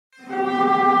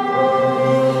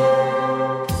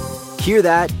Hear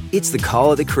that? It's the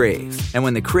call of the Crave. And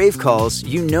when the Crave calls,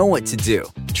 you know what to do.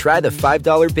 Try the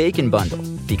 $5 Bacon Bundle,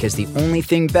 because the only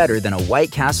thing better than a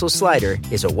White Castle slider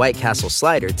is a White Castle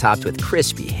slider topped with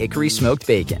crispy hickory smoked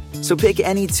bacon. So pick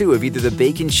any two of either the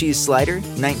Bacon Cheese Slider,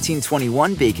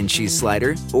 1921 Bacon Cheese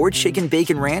Slider, or Chicken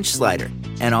Bacon Ranch Slider.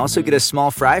 And also get a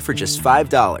small fry for just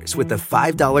 $5 with the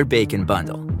 $5 Bacon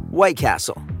Bundle. White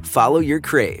Castle. Follow your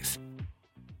crave.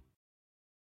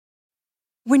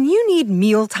 When you need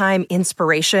mealtime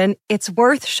inspiration, it's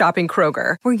worth shopping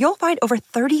Kroger, where you'll find over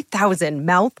 30,000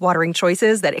 mouth-watering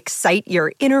choices that excite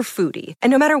your inner foodie. And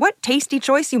no matter what tasty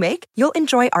choice you make, you'll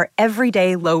enjoy our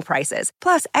everyday low prices,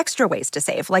 plus extra ways to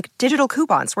save, like digital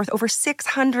coupons worth over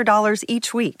 $600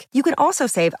 each week. You can also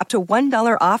save up to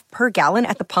 $1 off per gallon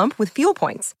at the pump with fuel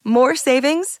points. More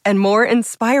savings and more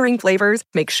inspiring flavors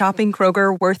make shopping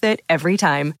Kroger worth it every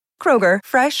time. Kroger,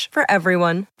 fresh for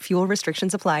everyone. Fuel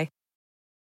restrictions apply.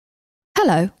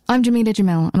 Hello, I'm Jamila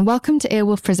Jamil, and welcome to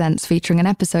Earwolf Presents, featuring an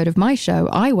episode of my show,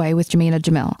 I Weigh with Jamila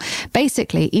Jamil.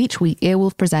 Basically, each week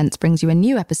Earwolf Presents brings you a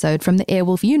new episode from the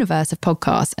Earwolf universe of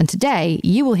podcasts, and today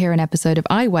you will hear an episode of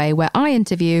I Weigh where I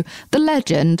interview the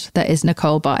legend that is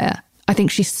Nicole Byer. I think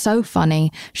she's so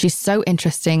funny, she's so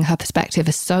interesting, her perspective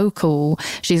is so cool.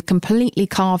 She's completely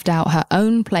carved out her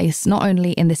own place, not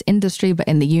only in this industry, but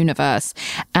in the universe.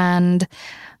 And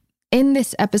in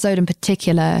this episode in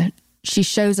particular, she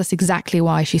shows us exactly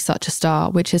why she's such a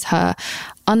star, which is her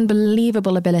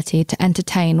unbelievable ability to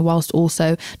entertain whilst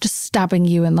also just stabbing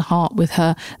you in the heart with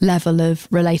her level of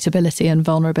relatability and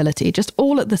vulnerability, just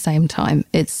all at the same time.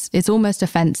 It's almost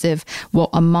offensive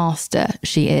what a master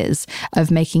she is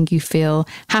of making you feel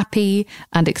happy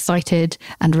and excited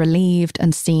and relieved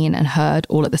and seen and heard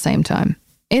all at the same time.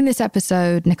 In this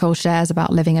episode, Nicole shares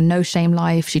about living a no-shame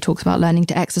life. She talks about learning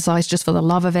to exercise just for the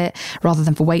love of it, rather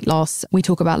than for weight loss. We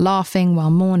talk about laughing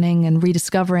while mourning and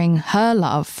rediscovering her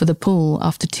love for the pool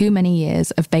after too many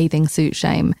years of bathing suit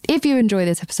shame. If you enjoy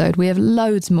this episode, we have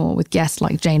loads more with guests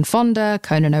like Jane Fonda,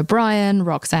 Conan O'Brien,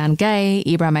 Roxane Gay,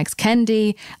 Ibram X.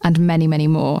 Kendi, and many, many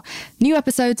more. New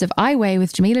episodes of I Weigh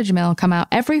with Jamila Jamil come out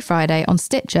every Friday on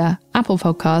Stitcher, Apple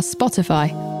Podcasts,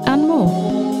 Spotify, and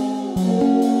more.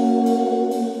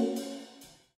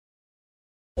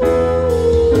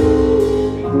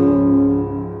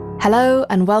 Hello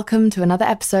and welcome to another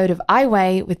episode of I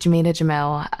Weigh with Jamila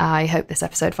Jamil. I hope this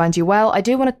episode finds you well. I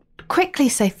do want to quickly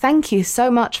say thank you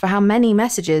so much for how many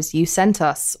messages you sent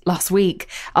us last week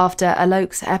after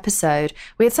Alok's episode.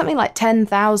 We had something like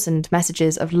 10,000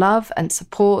 messages of love and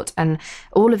support, and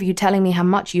all of you telling me how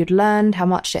much you'd learned, how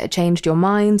much it had changed your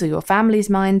minds or your family's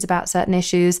minds about certain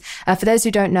issues. For those who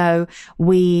don't know,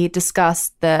 we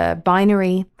discussed the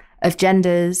binary of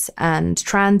genders and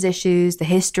trans issues, the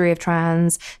history of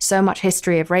trans, so much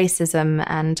history of racism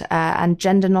and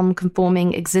gender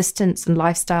non-conforming existence and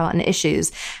lifestyle and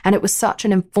issues. And it was such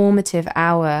an informative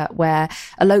hour where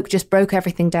Alok just broke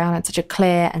everything down in such a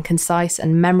clear and concise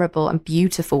and memorable and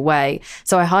beautiful way.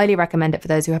 So I highly recommend it for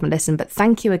those who haven't listened, but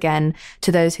thank you again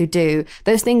to those who do.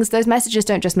 Those messages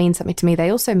don't just mean something to me,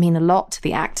 they also mean a lot to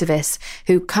the activists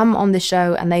who come on the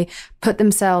show and they put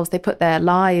their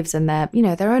lives and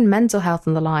their own mental health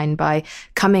on the line by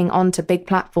coming onto big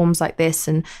platforms like this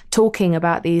and talking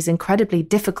about these incredibly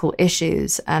difficult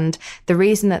issues. And the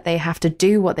reason that they have to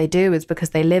do what they do is because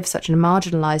they live such a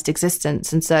marginalized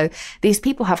existence. And so these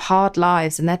people have hard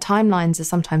lives and their timelines are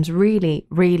sometimes really,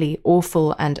 really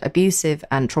awful and abusive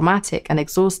and traumatic and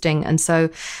exhausting. And so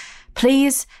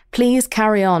please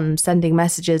carry on sending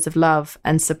messages of love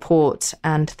and support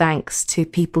and thanks to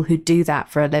people who do that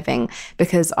for a living,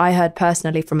 because I heard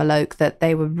personally from Alok that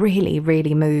they were really,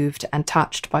 really moved and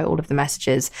touched by all of the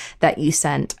messages that you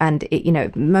sent. And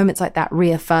moments like that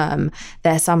reaffirm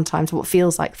their sometimes what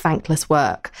feels like thankless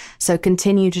work. So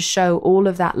continue to show all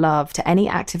of that love to any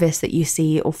activists that you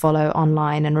see or follow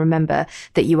online, and remember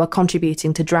that you are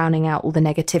contributing to drowning out all the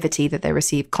negativity that they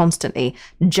receive constantly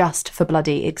just for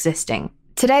bloody existing.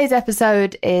 Today's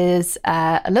episode is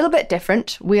a little bit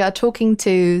different. We are talking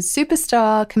to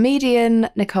superstar comedian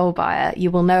Nicole Byer. You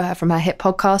will know her from her hit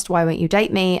podcast, Why Won't You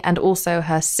Date Me? And also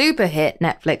her super hit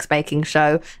Netflix baking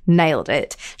show, Nailed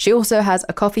It. She also has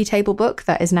a coffee table book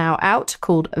that is now out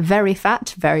called Very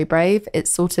Fat, Very Brave.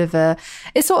 It's sort of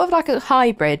like a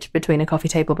hybrid between a coffee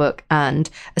table book and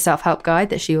a self-help guide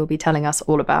that she will be telling us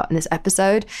all about in this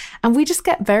episode. And we just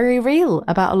get very real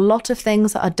about a lot of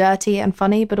things that are dirty and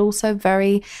funny, but also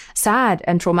very sad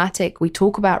and traumatic. We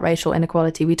talk about racial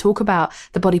inequality. We talk about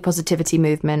the body positivity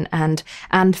movement and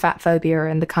fat phobia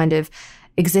and the kind of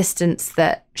existence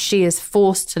that she is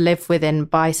forced to live within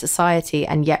by society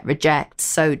and yet rejects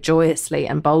so joyously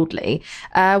and boldly.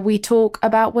 We talk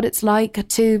about what it's like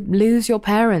to lose your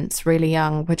parents really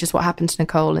young, which is what happened to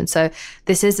Nicole. And so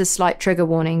this is a slight trigger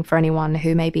warning for anyone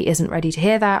who maybe isn't ready to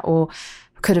hear that or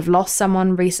could have lost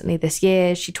someone recently this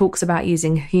year. She talks about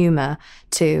using humor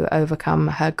to overcome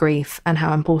her grief and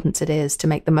how important it is to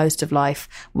make the most of life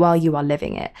while you are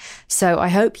living it. So I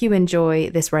hope you enjoy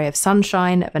this ray of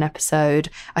sunshine of an episode.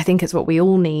 I think it's what we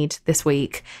all need this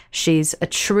week. She's a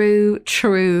true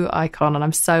icon, and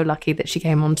I'm so lucky that she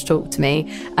came on to talk to me.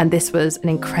 And this was an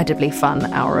incredibly fun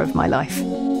hour of my life.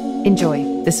 Enjoy.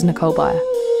 This is Nicole Byer.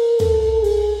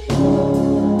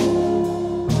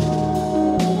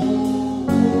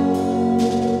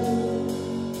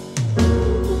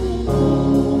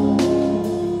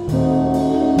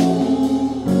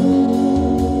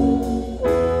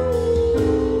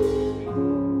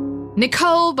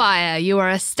 Nicole Byer, you are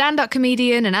a stand-up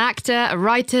comedian, an actor, a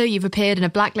writer. You've appeared in a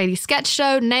Black Lady sketch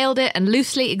show, Nailed It, and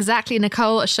Loosely Exactly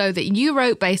Nicole, a show that you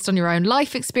wrote based on your own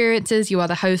life experiences. You are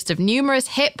the host of numerous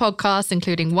hit podcasts,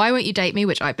 including Why Won't You Date Me,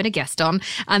 which I've been a guest on,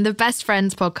 and the Best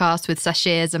Friends podcast with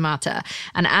Sasheer Zamata.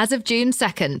 And as of June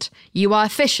 2nd, you are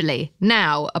officially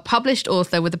now a published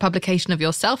author with the publication of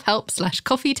your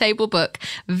self-help/coffee table book,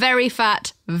 Very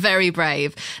Fat, Very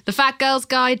Brave. The Fat Girl's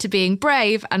Guide to Being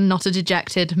Brave and Not a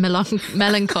Dejected Melancholy.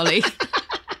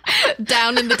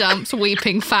 Down in the dumps,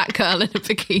 weeping fat girl in a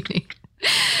bikini.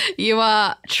 You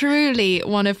are truly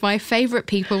one of my favourite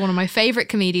people, one of my favourite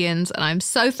comedians, and I'm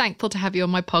so thankful to have you on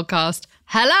my podcast.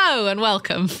 Hello and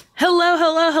welcome.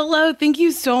 Hello. Thank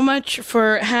you so much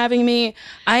for having me.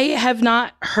 I have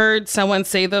not heard someone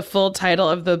say the full title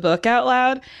of the book out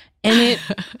loud, and it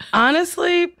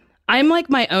honestly, I'm like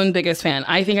my own biggest fan.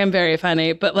 I think I'm very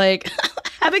funny, but like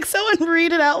having someone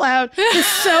read it out loud is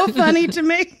so funny to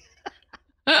me.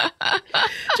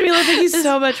 Jamila, thank you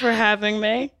so much for having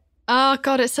me. Oh,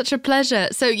 God, it's such a pleasure.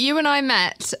 So you and I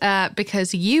met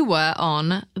because you were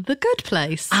on The Good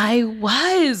Place. I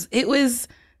was. It was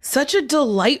such a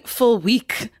delightful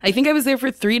week. I think I was there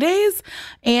for 3 days.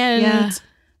 And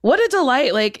what a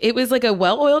delight. Like, it was like a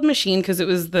well-oiled machine because it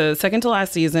was the second to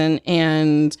last season.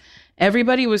 And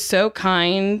everybody was so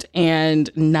kind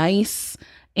and nice.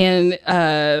 And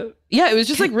it was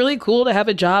just like really cool to have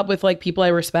a job with like people I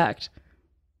respect.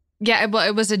 Yeah, well,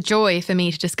 it was a joy for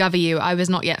me to discover you. I was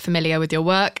not yet familiar with your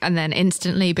work and then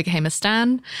instantly became a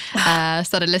stan.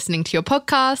 Started listening to your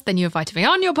podcast. Then you invited me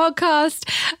on your podcast.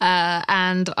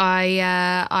 And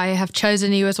I have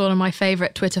chosen you as one of my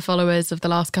favorite Twitter followers of the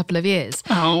last couple of years.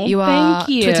 Oh, you are thank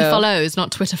you. Twitter follows,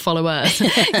 not Twitter followers.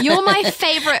 You're my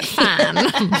favorite fan.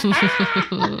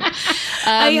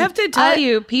 I have to tell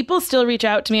you, people still reach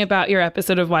out to me about your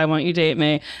episode of Why Won't You Date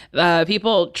Me?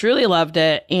 People truly loved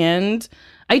it. And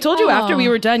I told you after we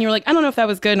were done, you were like, I don't know if that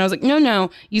was good. And I was like,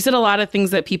 no. You said a lot of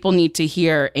things that people need to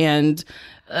hear. And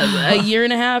a year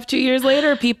and a half, 2 years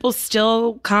later, people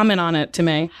still comment on it to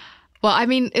me. Well, I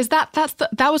mean,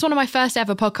 that was one of my first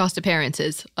ever podcast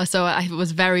appearances. So I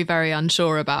was very, very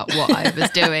unsure about what I was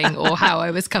doing or how I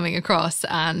was coming across.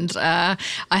 And I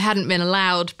hadn't been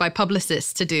allowed by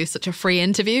publicists to do such a free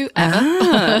interview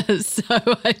ever. So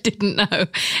I didn't know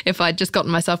if I'd just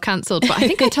gotten myself cancelled. But I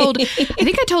think I told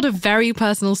a very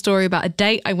personal story about a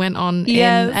date I went on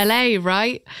in LA,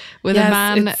 right? With a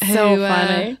man who so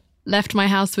funny. Left my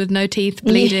house with no teeth,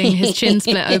 bleeding, his chin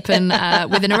split open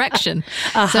with an erection.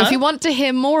 So if you want to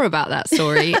hear more about that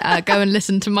story, go and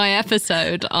listen to my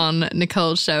episode on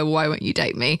Nicole's show, Why Won't You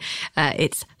Date Me?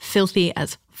 It's filthy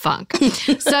as fuck.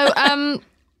 So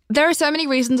there are so many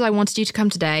reasons I wanted you to come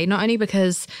today, not only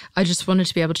because I just wanted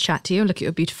to be able to chat to you and look at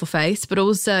your beautiful face, but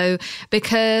also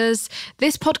because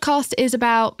this podcast is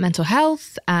about mental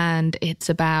health and it's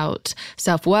about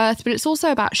self-worth, but it's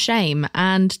also about shame.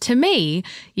 And to me,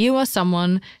 you are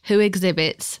someone who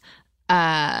exhibits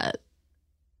a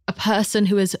person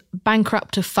who is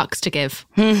bankrupt of fucks to give.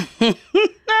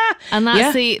 And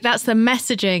that's the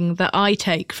messaging that I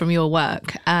take from your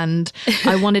work. And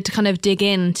I wanted to kind of dig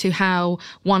into how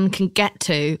one can get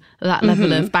to that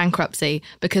level of bankruptcy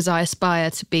because I aspire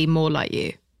to be more like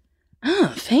you.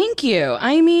 Oh, thank you.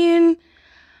 I mean,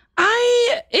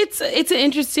 it's an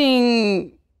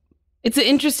interesting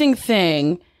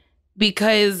thing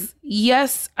because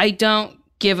yes, I don't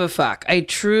give a fuck. I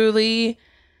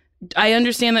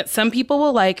understand that some people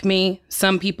will like me,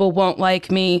 some people won't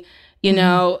like me. You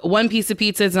know, one piece of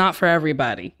pizza is not for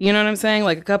everybody. You know what I'm saying?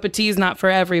 Like a cup of tea is not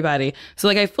for everybody. So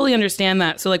like I fully understand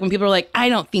that. So like when people are like, I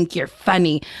don't think you're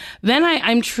funny, then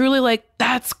I'm truly like,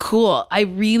 that's cool. I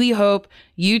really hope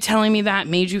you telling me that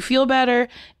made you feel better.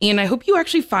 And I hope you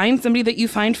actually find somebody that you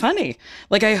find funny.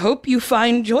 Like I hope you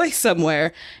find joy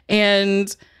somewhere.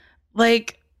 And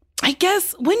like, I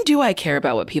guess, when do I care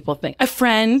about what people think? A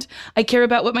friend. I care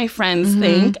about what my friends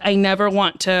think. I never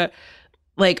want to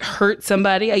like hurt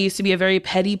somebody. I used to be a very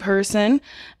petty person.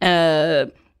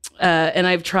 And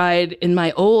I've tried in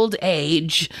my old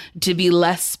age to be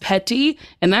less petty.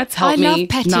 And that's helped me. I love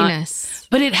pettiness.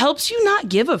 But it helps you not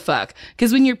give a fuck.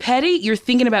 Because when you're petty, you're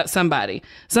thinking about somebody.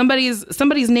 Somebody's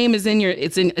name is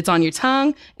it's on your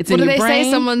tongue. It's in your brain. What do they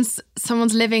say?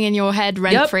 Someone's living in your head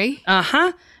rent free?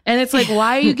 Uh-huh. And it's like,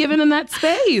 why are you giving them that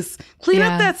space? Clean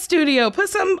up that studio. Put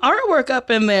some artwork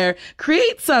up in there.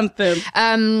 Create something.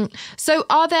 So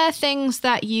are there things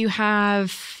that you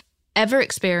have ever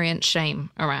experienced shame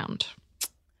around?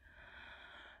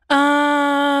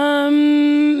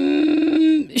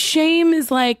 Shame is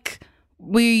like,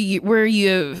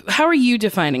 how are you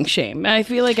defining shame? I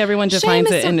feel like everyone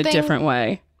defines it in a different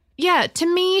way. Yeah,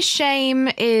 to me, shame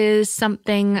is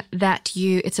something that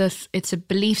it's a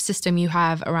belief system you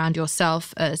have around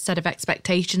yourself, a set of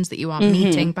expectations that you aren't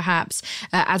meeting, perhaps,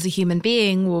 as a human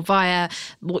being, or via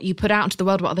what you put out into the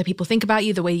world, what other people think about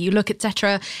you, the way you look,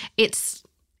 etc. It's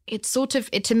sort of,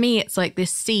 to me, it's like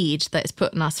this seed that is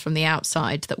put in us from the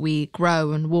outside that we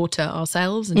grow and water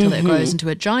ourselves until it grows into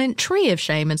a giant tree of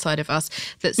shame inside of us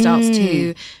that starts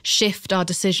to shift our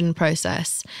decision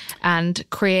process and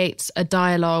creates a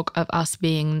dialogue of us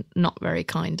being not very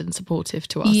kind and supportive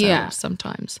to ourselves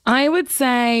sometimes. I would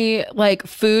say like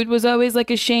food was always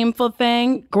like a shameful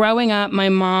thing. Growing up, my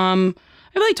mom,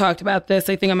 I really talked about this,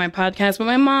 I think, on my podcast, but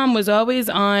my mom was always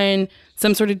on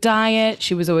some sort of diet.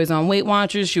 She was always on Weight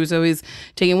Watchers. She was always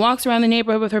taking walks around the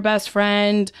neighborhood with her best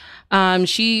friend.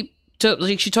 She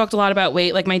talked a lot about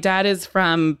weight. Like my dad is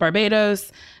from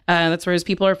Barbados. That's where his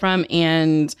people are from.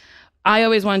 And I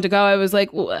always wanted to go. I was like,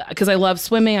 because I love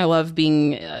swimming. I love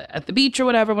being at the beach or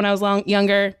whatever when I was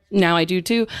younger. Now I do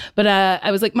too. But I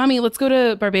was like, Mommy, let's go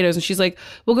to Barbados. And she's like,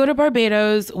 we'll go to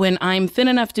Barbados when I'm thin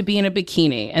enough to be in a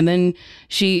bikini. And then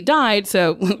she died.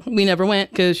 So we never went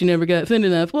because she never got thin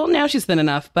enough. Well, now she's thin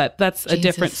enough, but that's a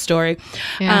different story.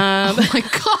 Yeah. Oh my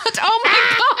God. Oh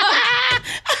my God.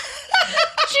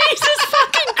 Jesus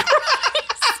fucking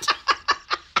Christ.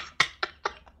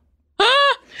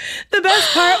 The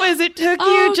best part was it took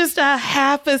you just a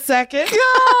half a second.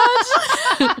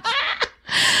 God.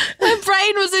 My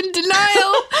brain was in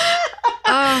denial.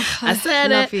 I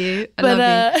said love it. You. I but,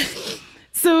 love you.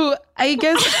 So I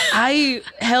guess I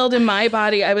held in my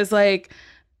body, I was like,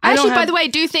 by the way,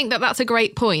 do think that that's a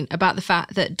great point about the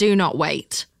fact that do not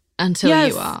wait until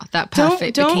you are that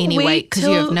perfect bikini weight because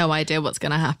you have no idea what's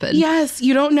going to happen. Yes,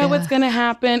 you don't know what's going to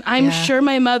happen. I'm sure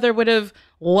my mother would have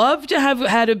loved to have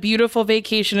had a beautiful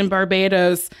vacation in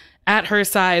Barbados at her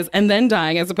size and then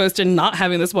dying as opposed to not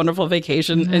having this wonderful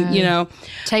vacation. And, you know,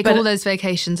 take all those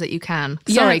vacations that you can.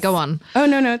 Sorry, go on. Oh,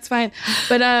 no, it's fine.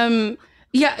 But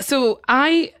so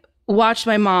I watched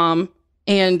my mom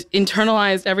and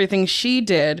internalized everything she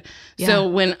did. Yeah. So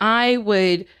when I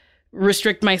would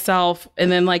restrict myself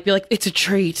and then like be like, it's a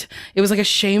treat. It was like a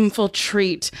shameful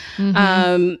treat.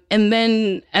 And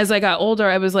then as I got older,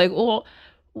 I was like, well,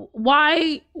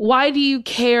 why do you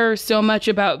care so much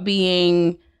about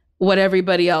being what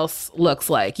everybody else looks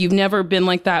like? You've never been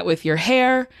like that with your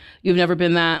hair. You've never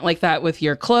been like that with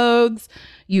your clothes.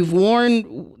 You've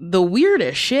worn the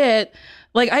weirdest shit.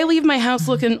 Like I leave my house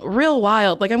looking real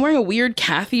wild. Like I'm wearing a weird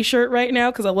Kathy shirt right now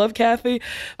because I love Kathy.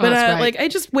 But like I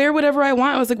just wear whatever I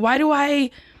want. I was like, why do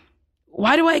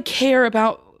I care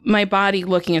about my body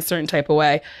looking a certain type of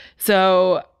way?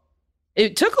 So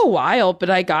it took a while, but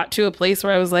I got to a place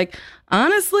where I was like,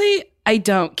 honestly, I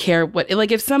don't care what,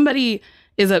 like if somebody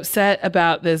is upset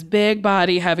about this big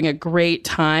body having a great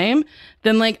time,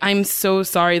 then like, I'm so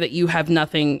sorry that you have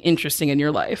nothing interesting in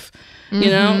your life. You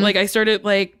know, like I started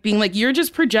like being like, you're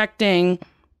just projecting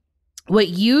what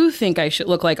you think I should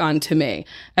look like onto me,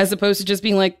 as opposed to just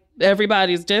being like,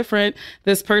 everybody's different.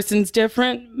 This person's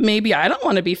different. Maybe I don't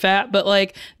want to be fat, but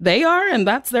like they are, and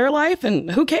that's their life, and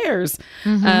who cares?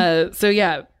 So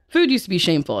yeah, food used to be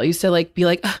shameful. I used to like be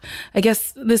like, I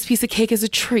guess this piece of cake is a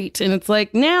treat. And it's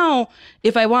like, now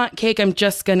if I want cake, I'm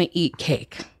just going to eat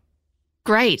cake.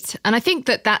 Great. And I think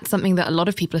that that's something that a lot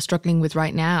of people are struggling with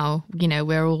right now. You know,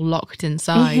 we're all locked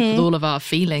inside with all of our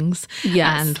feelings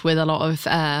and with a lot of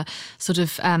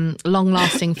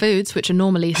long-lasting foods, which are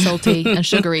normally salty and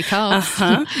sugary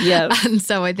carbs. Yes. And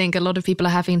so I think a lot of people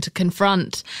are having to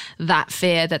confront that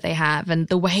fear that they have, and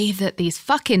the way that these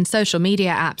fucking social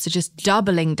media apps are just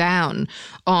doubling down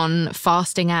on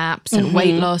fasting apps and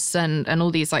weight loss and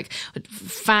all these like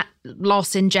fat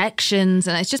loss injections,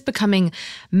 and it's just becoming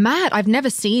mad. I've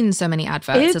never seen so many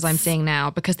adverts as I'm seeing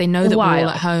now, because they know that we're all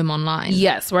at home online.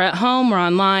 Yes, we're at home, we're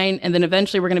online, and then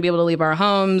eventually we're going to be able to leave our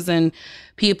homes, and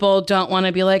people don't want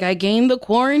to be like, I gained the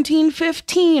quarantine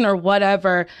 15 or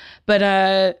whatever. But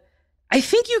I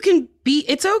think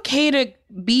it's okay to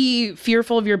be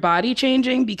fearful of your body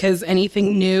changing, because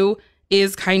anything new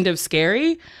is kind of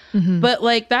scary. But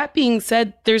like, that being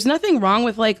said, there's nothing wrong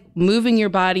with like moving your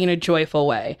body in a joyful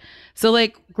way. So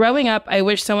like growing up, I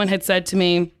wish someone had said to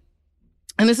me,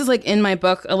 and this is like in my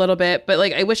book a little bit, but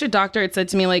like I wish a doctor had said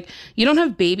to me, like, you don't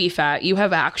have baby fat, you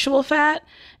have actual fat.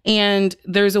 And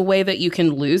there's a way that you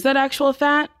can lose that actual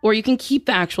fat, or you can keep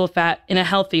the actual fat in a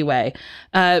healthy way.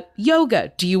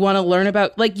 Yoga. Do you want to learn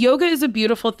about, like, yoga is a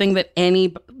beautiful thing that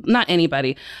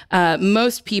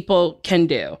most people can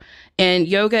do. And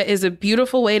yoga is a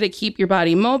beautiful way to keep your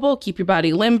body mobile, keep your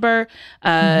body limber.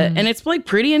 And it's like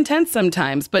pretty intense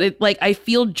sometimes, but it like, I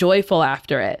feel joyful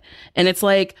after it. And it's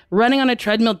like running on a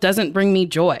treadmill doesn't bring me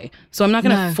joy. So I'm not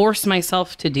going to force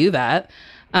myself to do that.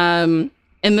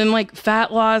 And then like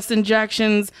fat loss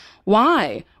injections.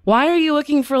 Why? Why are you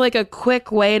looking for like a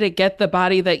quick way to get the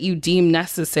body that you deem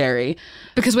necessary?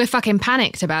 Because we're fucking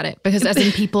panicked about it. Because as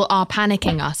in, people are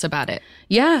panicking us about it.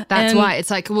 Yeah. That's why it's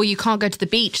like, well, you can't go to the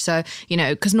beach. So, you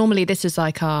know, because normally this is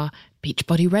like our beach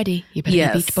body ready. You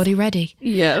better be beach body ready.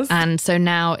 Yes. And so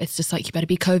now it's just like, you better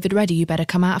be COVID ready. You better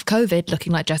come out of COVID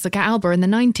looking like Jessica Alba in the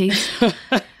 90s.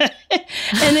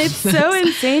 And it's so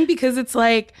insane, because it's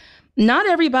like, not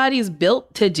everybody's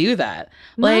built to do that.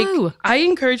 Like, No. I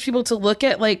encourage people to look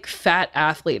at like fat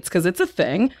athletes, because it's a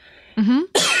thing.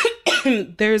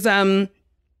 There's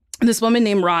this woman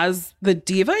named Roz the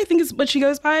Diva, I think is what she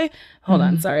goes by. Hold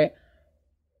on, sorry.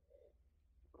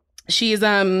 She's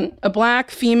a black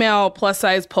female plus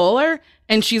size polar,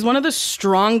 and she's one of the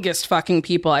strongest fucking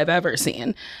people I've ever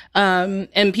seen.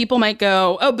 And people might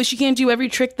go, oh, but she can't do every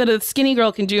trick that a skinny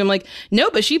girl can do. I'm like, no,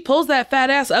 but she pulls that fat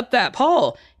ass up that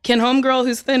pole. Can homegirl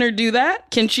who's thinner do that?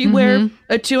 Can she wear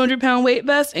a 200-pound weight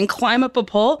vest and climb up a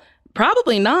pole?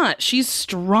 Probably not. She's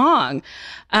strong.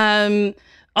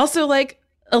 Also, like,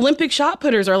 Olympic shot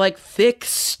putters are like thick,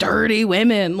 sturdy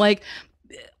women. Like,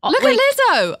 Look at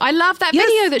Lizzo. I love that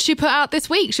video that she put out this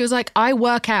week. She was like, I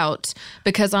work out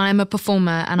because I'm a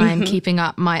performer and I'm keeping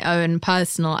up my own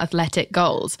personal athletic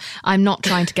goals. I'm not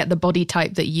trying to get the body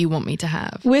type that you want me to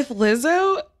have. With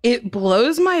Lizzo, it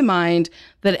blows my mind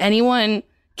that anyone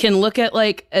can look at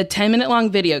like a 10-minute long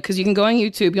video, because you can go on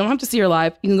YouTube. You don't have to see her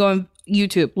live. You can go on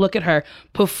YouTube, look at her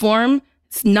perform,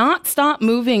 not stop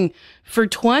moving for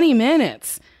 20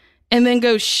 minutes, and then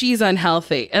go, she's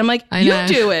unhealthy. And I'm like, you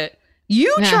do it.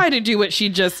 You try to do what she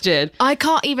just did. I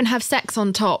can't even have sex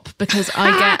on top because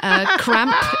I get a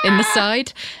cramp in the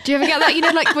side. Do you ever get that? You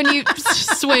know, like when you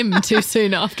swim too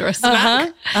soon after a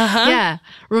smack? Yeah.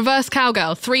 Reverse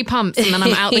cowgirl, 3 pumps, and then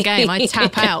I'm out the game. I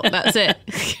tap out. That's it.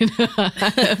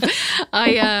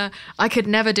 I could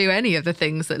never do any of the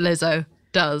things that Lizzo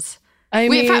does.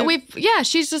 In fact,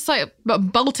 she's just like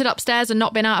bolted upstairs and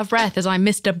not been out of breath as I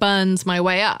Mr. Burns my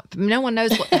way up. No one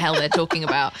knows what the hell they're talking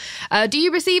about. Do you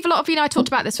receive a lot of, I talked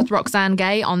about this with Roxane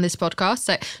Gay on this podcast.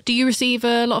 So do you receive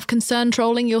a lot of concern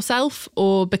trolling yourself,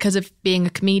 or because of being a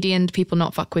comedian, do people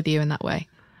not fuck with you in that way?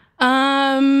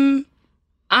 I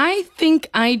think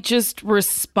I just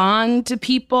respond to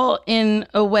people in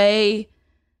a way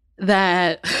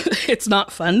that it's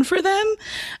not fun for them.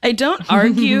 I don't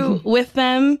argue with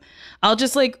them. I'll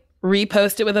just like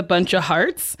repost it with a bunch of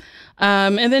hearts.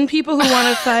 And then people who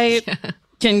want to fight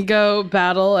can go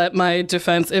battle at my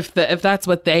defense if that's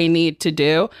what they need to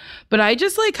do. But I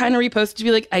just like kind of repost to be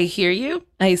like, I hear you.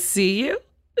 I see you.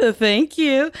 Thank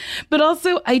you. But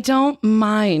also, I don't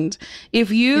mind. If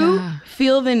you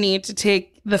feel the need to take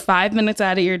the 5 minutes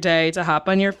out of your day to hop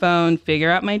on your phone,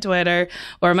 figure out my Twitter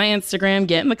or my Instagram,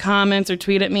 get in the comments or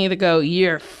tweet at me to go,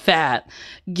 you're fat.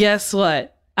 Guess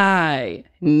what? I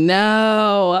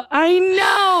know.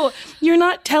 You're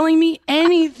not telling me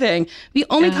anything. The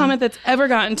only comment that's ever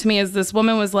gotten to me is this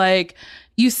woman was like,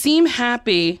 you seem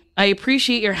happy. I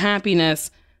appreciate your happiness,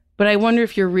 but I wonder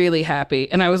if you're really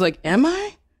happy. And I was like, am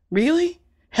I really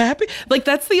happy? Like,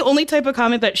 that's the only type of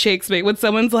comment that shakes me, when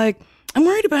someone's like, I'm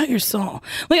worried about your soul.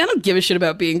 Like, I don't give a shit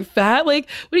about being fat. Like,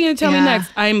 what are you going to tell me next?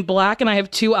 I'm black and I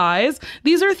have 2 eyes.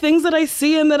 These are things that I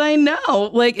see and that I know.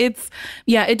 Like,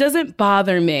 it doesn't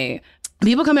bother me.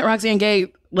 People come at Roxane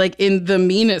Gay like in the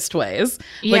meanest ways.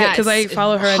 Like, because I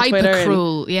follow her on Twitter.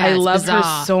 Cruel. Yeah, I love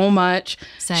her so much.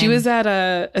 Same. She was at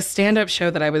a stand-up show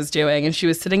that I was doing, and she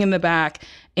was sitting in the back,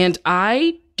 and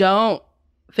I don't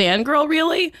fangirl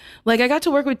really. Like, I got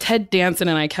to work with Ted Danson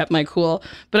and I kept my cool,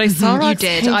 but I saw Roxane You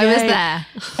did. Gay, I was there.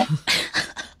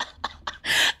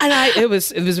 and it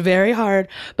was very hard.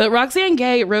 But Roxane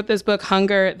Gay wrote this book,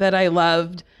 Hunger, that I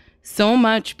loved so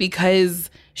much because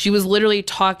she was literally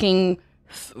talking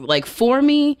like for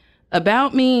me,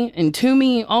 about me, and to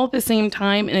me all at the same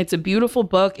time. And it's a beautiful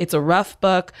book. It's a rough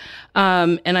book.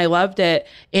 And I loved it.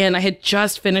 And I had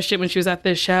just finished it when she was at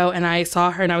this show, and I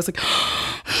saw her and I was like,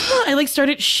 I like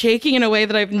started shaking in a way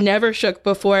that I've never shook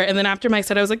before. And then after my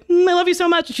set, I was like, I love you so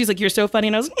much. And she's like, you're so funny.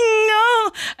 And I was like,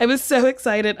 no, I was so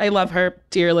excited. I love her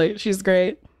dearly. She's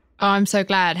great. Oh, I'm so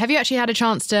glad. Have you actually had a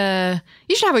chance to...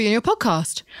 You should have her on your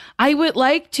podcast. I would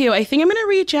like to. I think I'm going to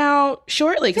reach out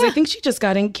shortly because I think she just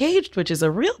got engaged, which is a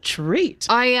real treat.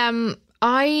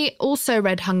 I also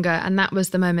read Hunger, and that was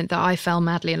the moment that I fell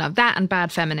madly in love. That and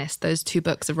Bad Feminist, those 2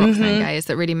 books of Roxane Gay's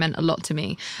that really meant a lot to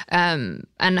me. And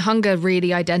Hunger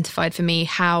really identified for me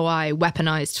how I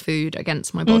weaponized food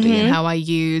against my body and how I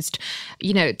used,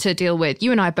 to deal with...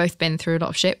 You and I have both been through a lot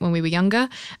of shit when we were younger,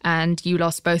 and you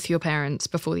lost both your parents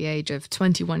before the age of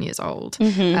 21 years old.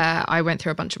 I went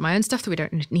through a bunch of my own stuff that we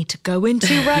don't need to go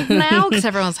into right now because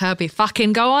everyone's heard me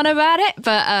fucking go on about it.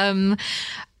 But...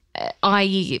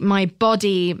 my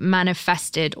body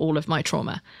manifested all of my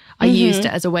trauma. I used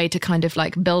it as a way to kind of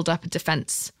like build up a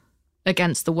defense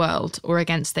against the world or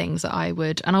against things that I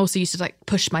would. And I also used to like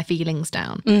push my feelings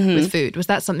down with food. Was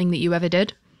that something that you ever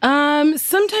did?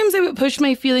 Sometimes I would push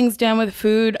my feelings down with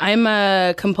food. I'm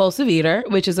a compulsive eater,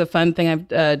 which is a fun thing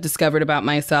I've discovered about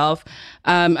myself.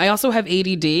 I also have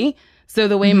ADD. So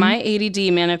the way my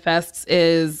ADD manifests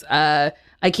is,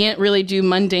 I can't really do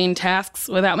mundane tasks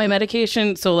without my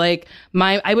medication. So like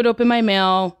I would open my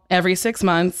mail every 6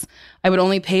 months. I would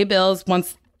only pay bills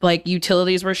once like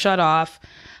utilities were shut off.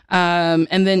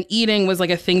 And then eating was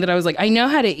like a thing that I was like, I know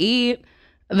how to eat.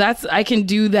 I can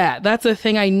do that. That's a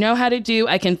thing I know how to do.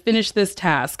 I can finish this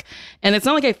task. And it's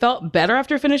not like I felt better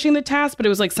after finishing the task, but it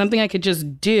was like something I could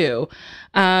just do.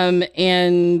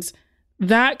 And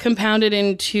that compounded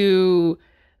into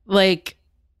like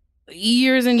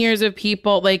years and years of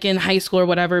people like in high school or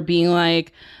whatever being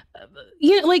like,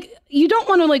 like you don't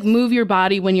want to like move your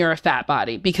body when you're a fat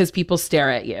body because people stare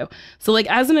at you. So like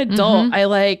as an adult,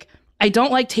 I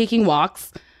don't like taking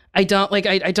walks. I don't like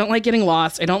getting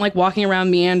lost. I don't like walking around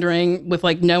meandering with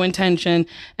like no intention.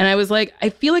 And I was like, I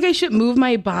feel like I should move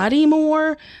my body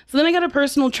more. So then I got a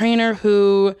personal trainer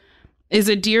who is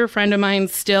a dear friend of mine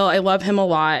still. I love him a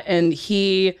lot. And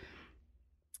he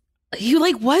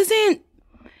like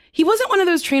he wasn't one of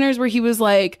those trainers where he was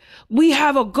like, we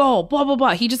have a goal, blah, blah,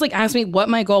 blah. He just like asked me what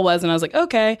my goal was. And I was like,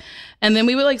 okay. And then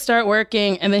we would like start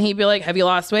working. And then he'd be like, have you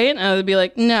lost weight? And I would be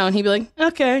like, no. And he'd be like,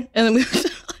 okay. And then we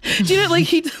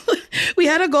we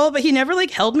had a goal, but he never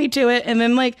like held me to it. And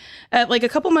then like at like a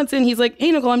couple months in, he's like,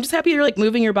 hey, Nicole, I'm just happy you're like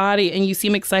moving your body and you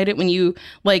seem excited when you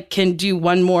like can do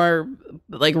one more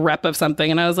like rep of something.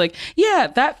 And I was like, yeah,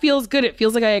 that feels good. It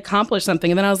feels like I accomplished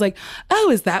something. And then I was like, oh,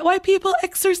 is that why people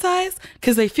exercise?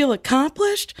 Because they feel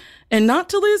accomplished and not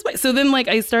to lose weight. So then like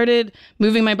I started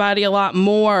moving my body a lot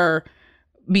more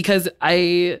because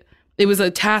it was a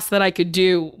task that I could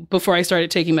do before I started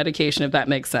taking medication, if that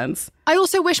makes sense. I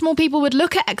also wish more people would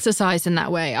look at exercise in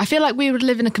that way. I feel like we would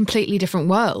live in a completely different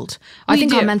world. I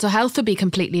think our mental health would be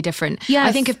completely different. Yes.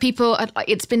 I think if people,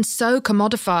 it's been so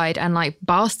commodified and like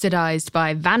bastardized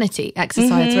by vanity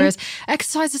exercise, whereas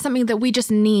exercise is something that we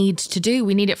just need to do.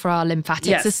 We need it for our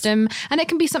lymphatic system. And it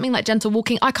can be something like gentle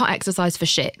walking. I can't exercise for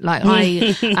shit. Like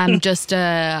I am just,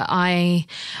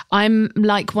 I'm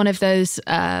like one of those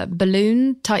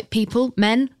balloon type people,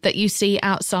 men that you see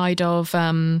outside of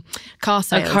car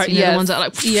sales. The ones that are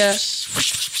like,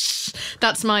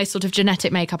 that's my sort of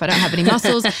genetic makeup. I don't have any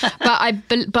muscles, but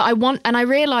I want, and I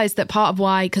realized that part of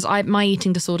why, because my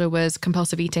eating disorder was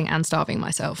compulsive eating and starving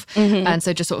myself. And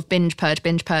so just sort of binge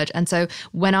purge. And so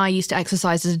when I used to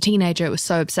exercise as a teenager, it was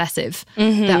so obsessive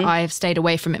that I have stayed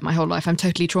away from it my whole life. I'm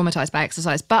totally traumatized by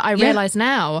exercise. But I realize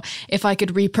now, if I could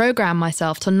reprogram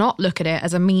myself to not look at it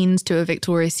as a means to a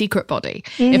Victoria's Secret body,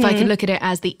 if I could look at it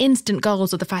as the instant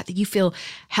goals of the fact that you feel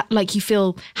like you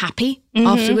feel happy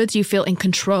afterwards. You feel in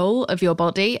control of your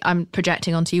body. I'm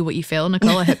projecting onto you what you feel,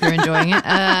 Nicole. I hope you're enjoying it.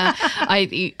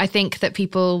 I think that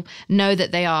people know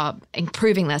that they are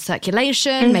improving their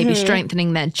circulation, maybe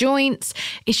strengthening their joints.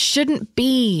 It shouldn't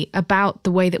be about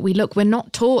the way that we look. We're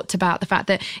not taught about the fact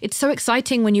that it's so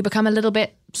exciting when you become a little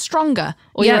bit stronger,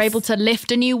 or you're able to lift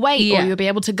a new weight, or you'll be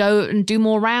able to go and do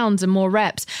more rounds and more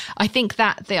reps. I think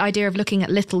that the idea of looking at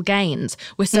little gains,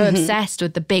 we're so obsessed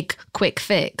with the big quick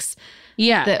fix.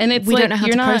 Yeah, and it's we like don't know how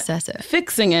you're to not process it.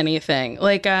 Fixing anything.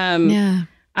 Like,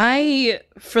 I,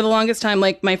 for the longest time,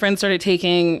 like my friends started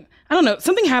taking, I don't know,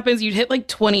 something happens, you'd hit like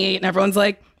 28 and everyone's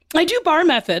like, I do bar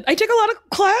method. I take a lot of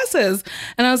classes.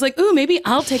 And I was like, ooh, maybe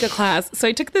I'll take a class. So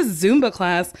I took this Zumba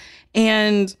class,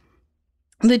 and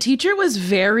the teacher was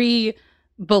very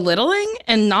belittling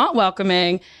and not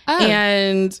welcoming.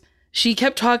 And she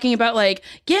kept talking about like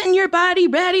getting your body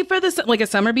ready for this, like a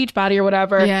Summer Beach body or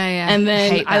whatever. And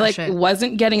then I like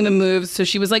wasn't getting the moves. So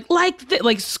she was like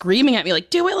screaming at me, like,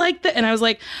 do it like that. And I was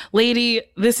like, lady,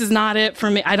 this is not it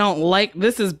for me. I don't like,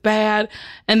 this is bad.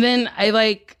 And then I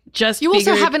like, you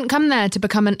also haven't come there to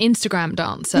become an Instagram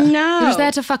dancer. No. You're just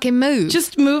there to fucking move.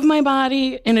 Just move my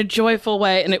body in a joyful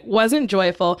way. And it wasn't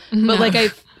joyful. No. But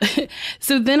like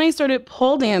so then I started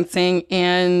pole dancing,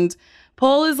 and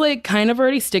pole is like kind of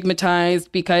already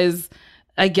stigmatized because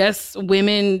I guess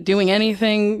women doing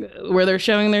anything where they're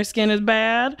showing their skin is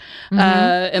bad.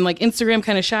 And like Instagram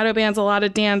kind of shadow bans a lot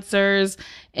of dancers.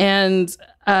 And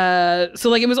so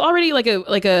like it was already like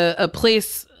a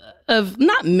place of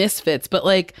not misfits, but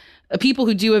like people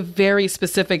who do a very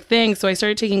specific thing. So I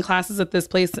started taking classes at this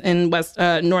place in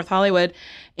North Hollywood,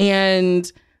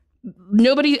 and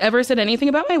nobody ever said anything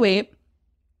about my weight.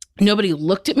 Nobody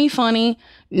looked at me funny.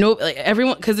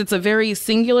 Everyone, because it's a very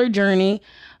singular journey.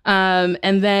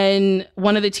 And then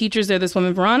one of the teachers there, this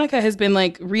woman, Veronica, has been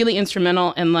like really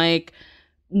instrumental, and like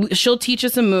she'll teach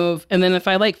us a move, and then if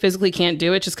I like physically can't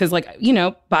do it, just because like, you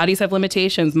know, bodies have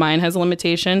limitations, mine has a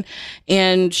limitation,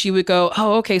 and she would go,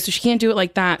 oh, okay, so she can't do it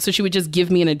like that. So she would just give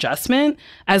me an adjustment,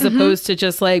 as opposed to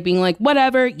just like being like,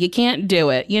 whatever, you can't do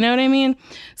it. You know what I mean?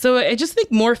 So I just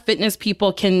think more fitness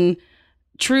people can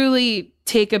truly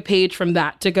take a page from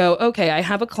that to go, okay, I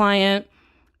have a client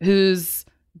who's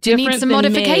different than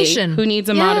modification. Me, who needs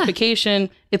a modification.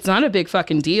 It's not a big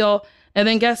fucking deal. And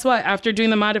then guess what? After doing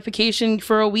the modification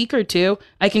for a week or two,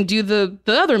 I can do the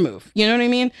other move. You know what I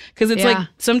mean? Because it's like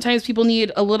sometimes people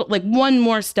need a little, like one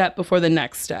more step before the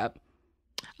next step.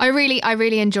 I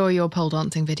really enjoy your pole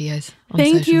dancing videos on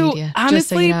Thank social you. media. Honestly, just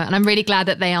so you know. And I'm really glad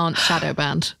that they aren't shadow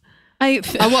banned. I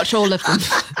watch all of them.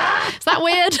 Is that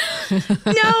weird?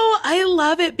 No, I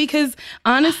love it because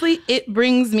honestly, it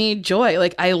brings me joy.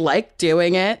 Like I like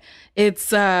doing it.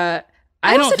 It's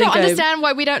I also don't understand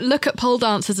why we don't look at pole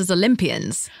dancers as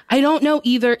Olympians. I don't know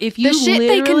either. If you the shit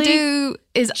they can do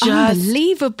is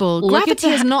unbelievable. Gravity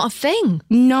is not a thing.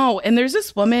 No, and there's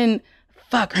this woman.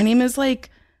 Fuck, her name is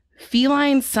like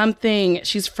Feline something.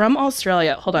 She's from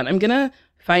Australia. Hold on, I'm gonna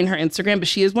find her Instagram. But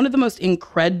she is one of the most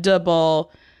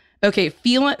incredible. Okay,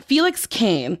 Felix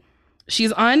Kane.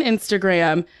 She's on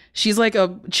Instagram. She's like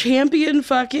a champion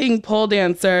fucking pole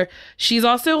dancer. She's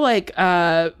also like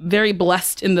very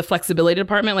blessed in the flexibility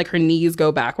department. Like her knees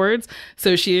go backwards.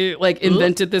 So she like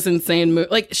invented this insane move.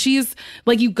 Like she's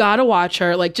like, you gotta watch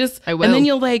her. Like just, I will. And then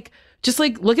you'll like, just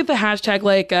like look at the hashtag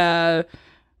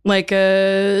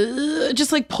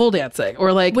just like pole dancing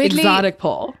or like weirdly, exotic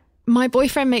pole. My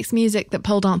boyfriend makes music that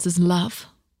pole dancers love.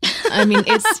 I mean,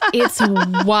 it's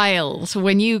wild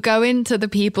when you go into the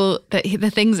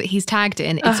things that he's tagged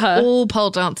in. It's all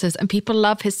pole dancers, and people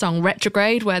love his song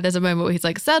Retrograde, where there's a moment where he's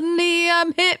like, "Suddenly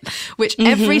I'm hip," which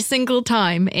every single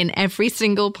time in every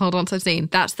single pole dance I've seen,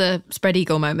 that's the spread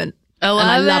eagle moment. Oh, and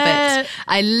I love it.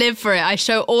 I live for it. I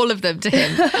show all of them to him.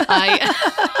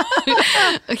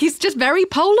 He's just very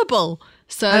poleable.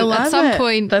 So at some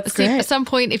point, that's great. At some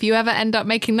point, if you ever end up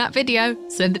making that video,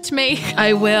 send it to me.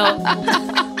 I will.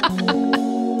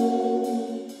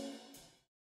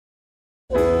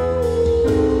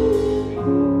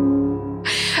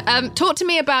 Talk to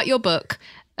me about your book,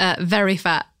 Very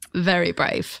Fat, Very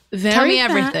Brave. Tell me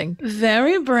everything.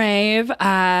 Very Brave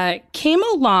came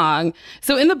along.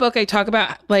 So in the book, I talk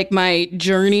about like my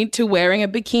journey to wearing a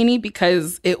bikini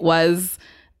because it was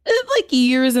like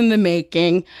years in the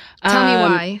making. Tell me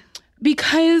why.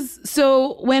 Because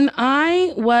so when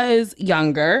I was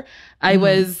younger, I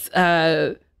was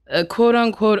a quote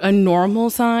unquote a normal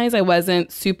size. I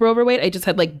wasn't super overweight. I just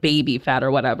had like baby fat or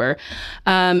whatever.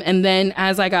 And then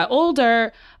as I got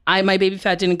older, my baby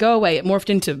fat didn't go away. It morphed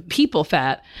into people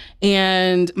fat.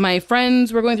 And my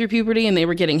friends were going through puberty and they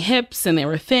were getting hips and they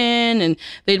were thin and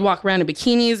they'd walk around in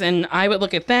bikinis. And I would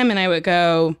look at them and I would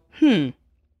go,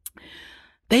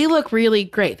 they look really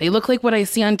great. They look like what I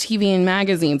see on TV and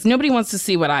magazines. Nobody wants to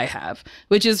see what I have,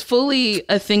 which is fully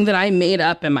a thing that I made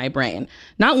up in my brain.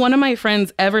 Not one of my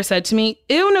friends ever said to me,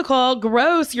 ew, Nicole,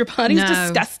 gross. Your body's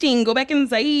disgusting. Go back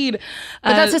inside.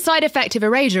 But that's a side effect of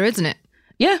erasure, isn't it?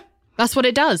 Yeah. That's what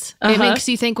it does. It makes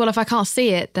you think, well, if I can't see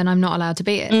it, then I'm not allowed to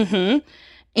be it. Mm-hmm.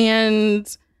 And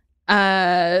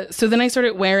so then I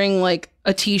started wearing like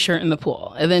a t-shirt in the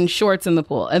pool and then shorts in the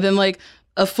pool and then like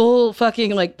a full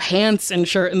fucking like pants and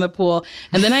shirt in the pool.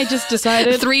 And then I just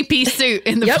decided 3-piece suit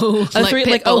in the pool.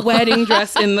 Like a wedding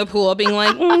dress in the pool, being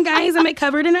like, guys, am I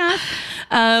covered enough?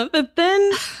 But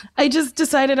then I just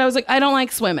decided, I was like, I don't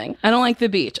like swimming. I don't like the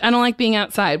beach. I don't like being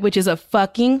outside, which is a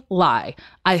fucking lie.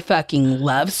 I fucking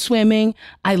love swimming.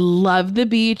 I love the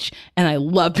beach and I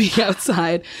love being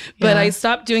outside. But I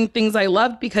stopped doing things I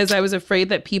loved because I was afraid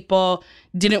that people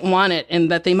didn't want it and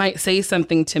that they might say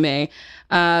something to me.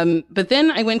 But then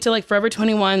I went to like Forever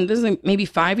 21, this is like maybe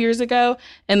 5 years ago,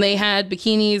 and they had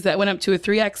bikinis that went up to a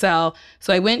 3XL.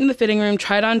 So I went in the fitting room,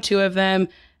 tried on 2 of them.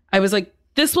 I was like,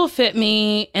 this will fit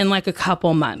me in like a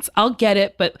couple months. I'll get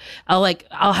it, but I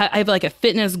have like a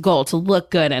fitness goal to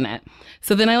look good in it.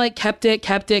 So then I like kept it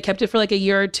for like a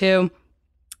year or two.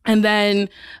 And then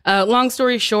long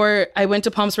story short, I went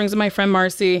to Palm Springs with my friend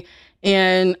Marcy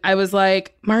and I was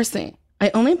like, Marcy, I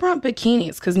only brought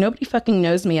bikinis because nobody fucking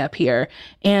knows me up here.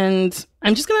 And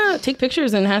I'm just going to take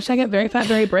pictures and hashtag it very fat,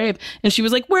 very brave. And she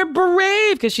was like, we're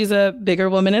brave, because she's a bigger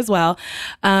woman as well.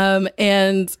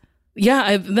 And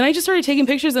yeah, then I just started taking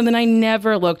pictures and then I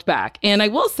never looked back. And I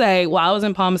will say, while I was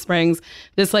in Palm Springs,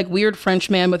 this like weird French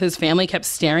man with his family kept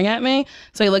staring at me.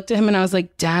 So I looked at him and I was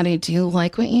like, Daddy, do you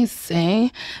like what you say?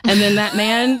 And then that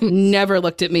man never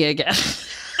looked at me again.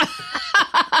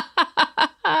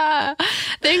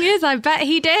 Thing is, I bet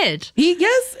he did.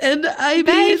 Yes, and I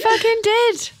bet he fucking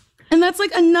did. And that's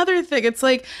like another thing. It's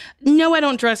like, no, I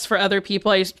don't dress for other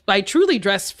people. I truly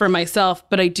dress for myself,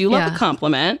 but I do love a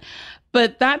compliment.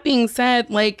 But that being said,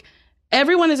 like,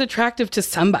 everyone is attractive to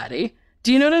somebody.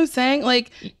 Do you know what I'm saying?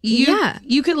 Like,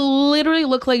 you could literally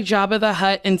look like Jabba the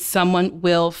Hutt and someone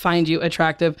will find you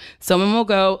attractive. Someone will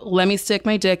go, let me stick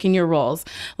my dick in your rolls.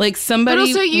 Like, somebody will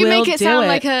do it. But also you make it sound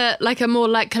like a more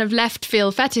like kind of left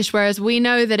field fetish, whereas we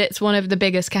know that it's one of the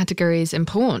biggest categories in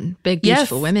porn. Big,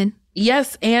 beautiful women.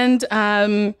 Yes. And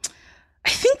I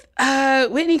think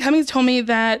Whitney Cummings told me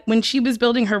that when she was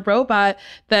building her robot,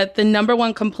 that the number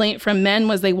one complaint from men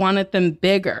was they wanted them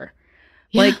bigger.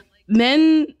 Yeah. Like,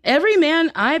 every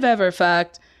man I've ever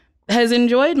fucked has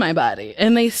enjoyed my body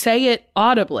and they say it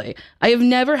audibly. I have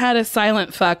never had a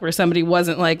silent fuck where somebody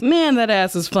wasn't like, man, that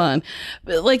ass is fun.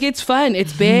 But like, it's fun.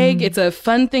 It's big. It's a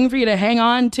fun thing for you to hang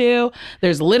on to.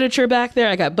 There's literature back there.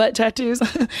 I got butt tattoos.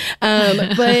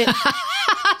 But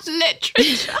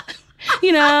literature.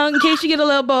 You know, in case you get a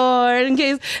little bored, in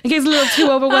case it's a little too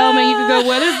overwhelming, you can go,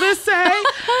 what does this say?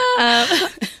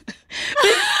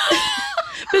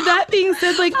 But that being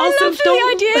said, like, also I love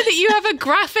the idea that you have a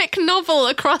graphic novel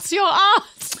across your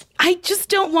arse. I just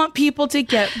don't want people to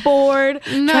get bored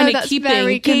trying to keep the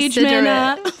engagement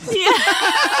up. Yeah.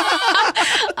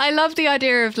 I love the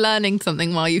idea of learning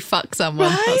something while you fuck someone.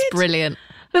 Right? That's brilliant.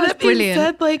 But that being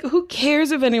said, like, who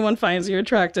cares if anyone finds you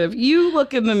attractive? You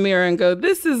look in the mirror and go,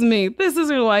 this is me. This is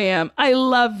who I am. I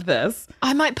love this.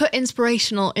 I might put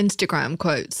inspirational Instagram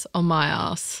quotes on my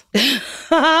ass.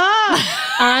 Honestly,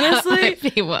 that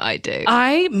might be what I do.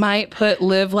 I might put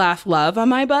live, laugh, love on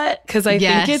my butt because I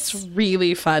think it's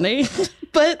really funny.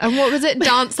 And what was it?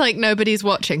 Dance like nobody's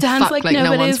watching. Dance Fuck like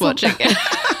no one's watching.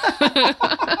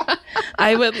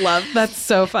 I would love. That's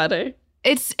so funny.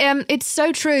 It's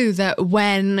so true that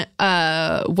when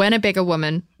a bigger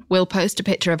woman will post a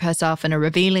picture of herself in a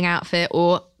revealing outfit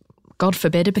or, God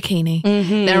forbid, a bikini,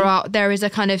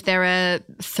 there are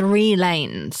 3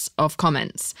 lanes of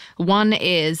comments. One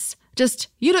is just,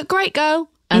 you look great, girl.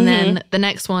 And then the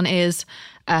next one is,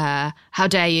 how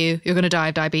dare you? You're going to die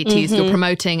of diabetes. You're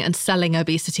promoting and selling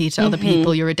obesity to other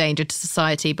people. You're a danger to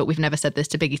society. But we've never said this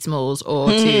to Biggie Smalls or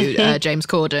to James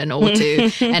Corden or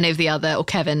to any of the other, or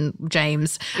Kevin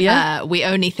James. Yeah. We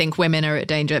only think women are a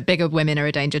danger. Bigger women are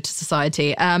a danger to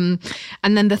society. And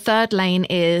then the third lane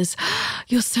is,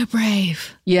 you're so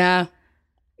brave. Yeah.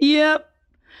 Yep.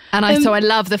 And so I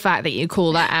love the fact that you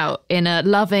call that out in a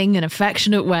loving and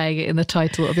affectionate way in the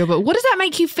title of your book. What does that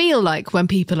make you feel like when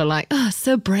people are like, oh,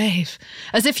 so brave?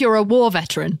 As if you're a war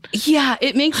veteran. Yeah,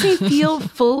 it makes me feel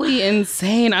fully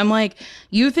insane. I'm like,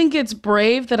 you think it's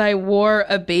brave that I wore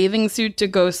a bathing suit to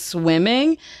go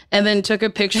swimming and then took a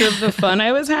picture of the fun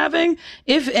I was having?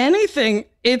 If anything,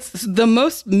 it's the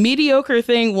most mediocre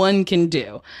thing one can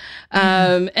do.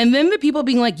 And then the people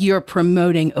being like, you're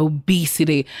promoting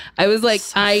obesity. I was like,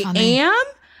 so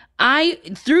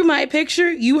through my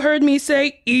picture, you heard me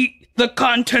say, eat the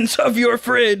contents of your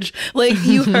fridge. Like,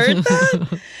 you heard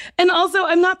that? And also,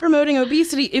 I'm not promoting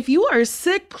obesity. If you are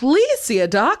sick, please see a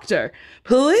doctor.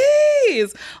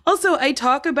 Please. Also, I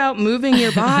talk about moving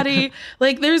your body.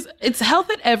 Like, it's health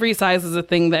at every size is a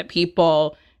thing that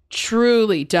people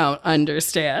truly don't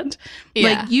understand. Yeah.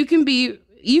 Like, you can be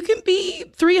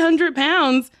 300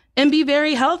 pounds and be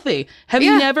very healthy. Have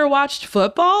you never watched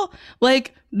football?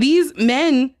 Like, these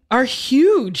men are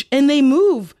huge and they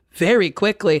move very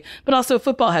quickly, but also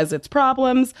football has its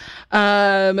problems.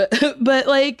 But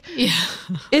like,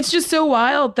 it's just so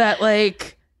wild that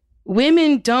like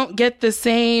women don't get the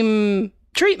same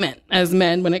treatment as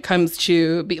men when it comes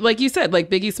to, like you said, like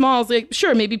Biggie Smalls. Like,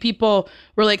 sure, maybe people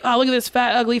were like, oh, look at this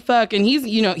fat, ugly fuck. And he's,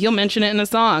 he'll mention it in a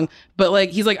song. But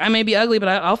like, he's like, I may be ugly, but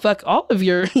I'll fuck all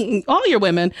your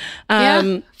women.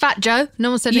 Fat Joe.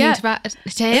 No one said anything about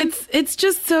him. It's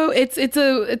just so it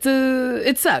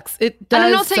sucks. It does. And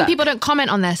I'm not saying suck. people don't comment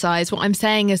on their size. What I'm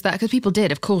saying is that because people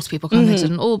did, of course, people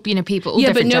commented, and all people, all but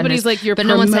different nobody's genders. like, you're but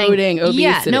promoting no one's saying, obesity.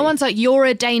 Yeah, no one's like, you're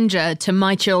a danger to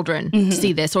my children to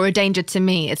see this, or a danger to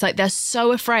me. It's like they're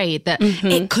so afraid that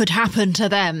it could happen to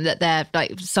them that they're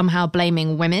like somehow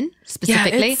blaming women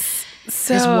specifically. Yeah,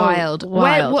 it's wild.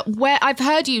 wild. Where I've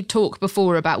heard you talk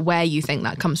before about where you think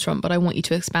that comes from, but I want you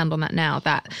to expand on that now.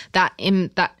 That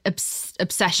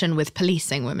obsession with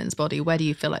policing women's body. Where do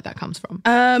you feel like that comes from?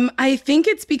 I think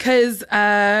it's because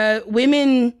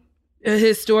women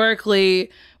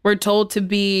historically were told to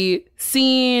be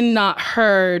seen, not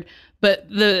heard. But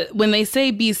when they say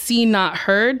be seen, not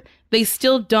heard, they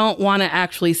still don't want to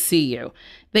actually see you.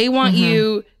 They want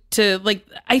you to, like,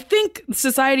 I think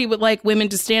society would like women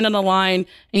to stand on a line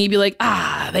and you'd be like,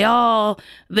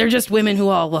 they're just women who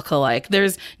all look alike.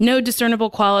 There's no discernible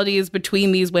qualities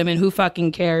between these women. Who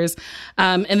fucking cares?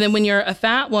 And then when you're a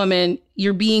fat woman,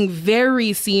 you're being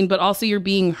very seen, but also you're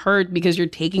being heard because you're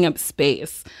taking up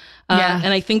space.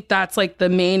 And I think that's like the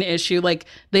main issue. Like,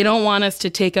 they don't want us to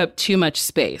take up too much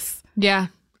space. Yeah.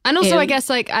 And also, I guess,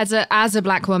 like, as a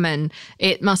Black woman,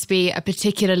 it must be a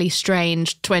particularly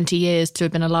strange 20 years to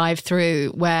have been alive through,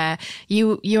 where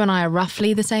you and I are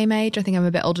roughly the same age. I think I'm a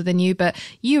bit older than you, but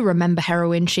you remember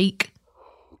heroin chic.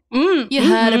 You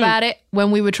heard about it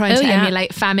when we were trying to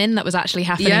emulate famine that was actually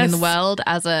happening in the world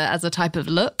as a type of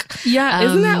look. Yeah,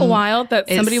 isn't that wild that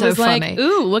somebody was like, funny.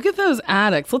 ooh, look at those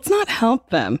addicts. Let's not help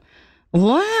them.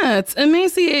 Let's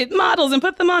emaciate models and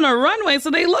put them on a runway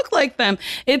so they look like them.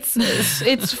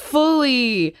 It's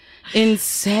fully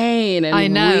insane and I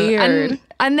know. weird.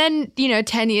 And then,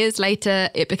 10 years later,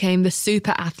 it became the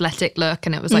super athletic look.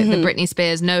 And it was like the Britney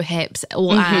Spears, no hips,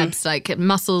 all abs, like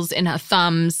muscles in her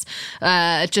thumbs,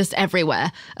 just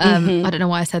everywhere. I don't know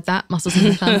why I said that, muscles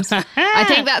in her thumbs. I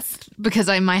think that's because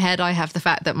in my head, I have the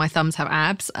fact that my thumbs have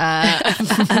abs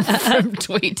from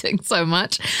tweeting so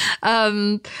much.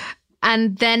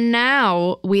 And then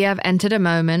now we have entered a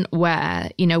moment where,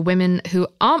 women who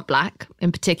aren't Black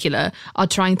in particular are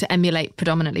trying to emulate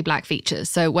predominantly Black features.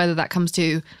 So whether that comes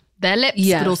to their lips,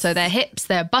 but also their hips,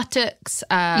 their buttocks.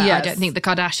 I don't think the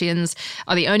Kardashians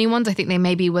are the only ones. I think they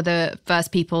maybe were the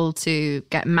first people to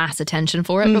get mass attention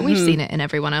for it, but we've seen it in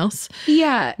everyone else.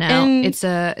 Yeah. Now it's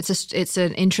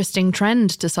an interesting trend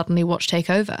to suddenly watch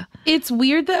take over. It's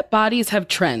weird that bodies have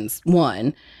trends,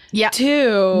 one. Yeah.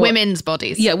 Two, women's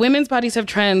bodies. Yeah, women's bodies have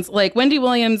trends. Like Wendy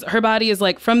Williams, her body is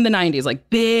like from the 90s, like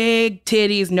big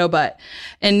titties, no butt.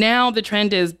 And now the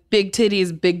trend is big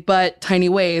titties, big butt, tiny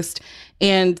waist.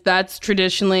 And that's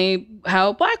traditionally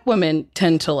how Black women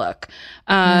tend to look.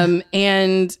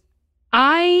 And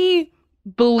I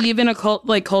believe in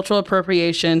cultural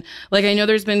appropriation. Like, I know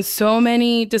there's been so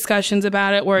many discussions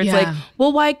about it where it's like,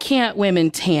 well, why can't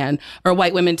women tan or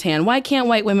white women tan? Why can't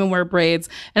white women wear braids?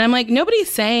 And I'm like,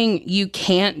 nobody's saying you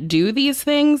can't do these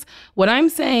things. What I'm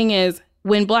saying is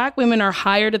when Black women are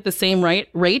hired at the same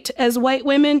rate as white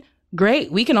women,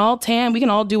 great. We can all tan. We can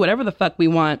all do whatever the fuck we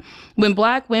want. When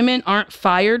Black women aren't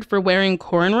fired for wearing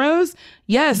cornrows,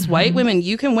 yes, white women,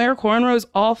 you can wear cornrows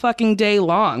all fucking day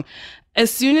long.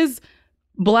 As soon as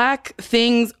Black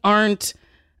things aren't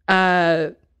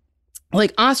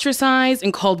like ostracized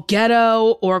and called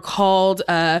ghetto or called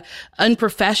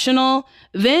unprofessional,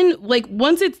 then like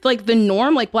once it's like the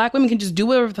norm, like Black women can just do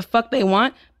whatever the fuck they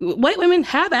want, white women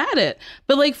have at it.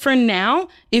 But like for now,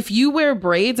 if you wear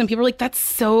braids and people are like, that's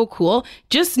so cool,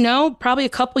 just know probably a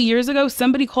couple years ago,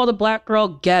 somebody called a Black girl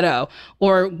ghetto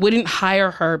or wouldn't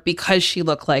hire her because she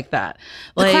looked like that.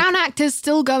 The Crown Act is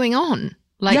still going on.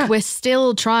 Like, we're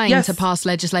still trying to pass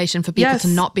legislation for people to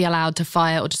not be allowed to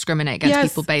fire or discriminate against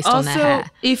people based on their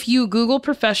hair. If you Google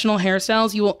professional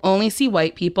hairstyles, you will only see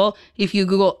white people. If you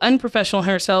Google unprofessional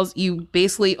hairstyles, you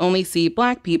basically only see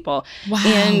Black people. Wow.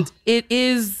 And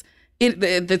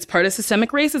it's part of systemic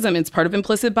racism. It's part of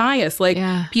implicit bias. Like,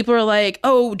 people are like,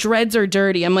 oh, dreads are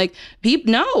dirty. I'm like,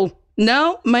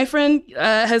 no, my friend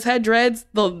has had dreads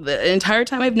the entire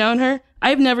time I've known her.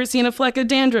 I've never seen a fleck of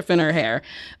dandruff in her hair.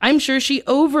 I'm sure she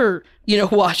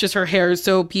washes her hair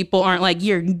so people aren't like,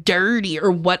 you're dirty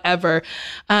or whatever.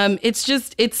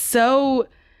 It's so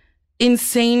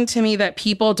insane to me that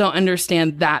people don't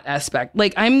understand that aspect.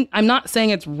 Like, I'm not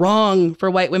saying it's wrong for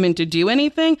white women to do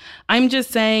anything. I'm just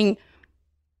saying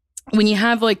when you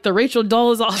have like the Rachel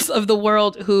Dolezals of the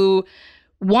world who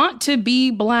want to be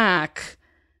Black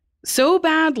so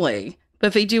badly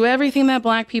that they do everything that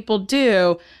Black people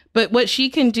do, but what she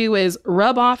can do is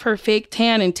rub off her fake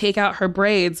tan and take out her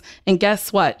braids. And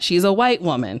guess what? She's a white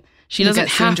woman. She doesn't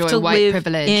have to live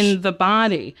privilege in the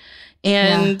body.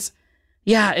 And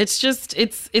it's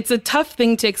a tough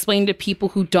thing to explain to people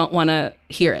who don't want to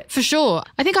hear it. For sure.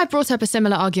 I think I've brought up a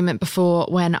similar argument before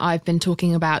when I've been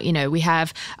talking about, we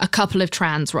have a couple of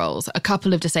trans roles, a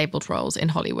couple of disabled roles in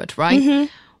Hollywood, right? Mm-hmm.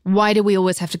 Why do we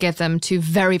always have to give them to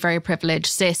very, very privileged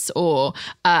cis or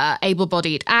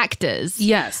able-bodied actors?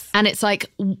 Yes. And it's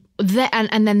like,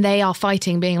 and then they are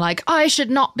fighting, being like, I should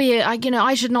not be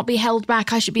held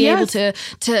back. I should be able to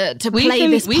play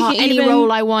this part, any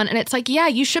role I want. And it's like, yeah,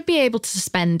 you should be able to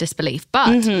suspend disbelief.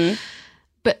 But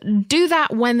but do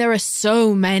that when there are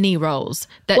so many roles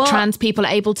that trans people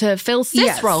are able to fill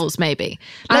cis roles, maybe.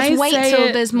 Let's wait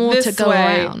till there's more to go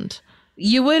around.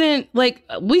 You wouldn't, like,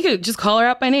 we could just call her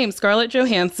out by name. Scarlett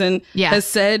Johansson has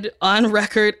said on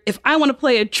record, if I want to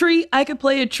play a tree, I could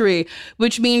play a tree,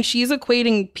 which means she's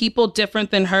equating people different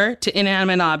than her to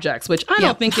inanimate objects, which I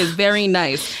don't think is very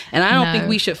nice. And I don't think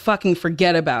we should fucking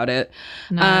forget about it.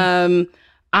 No.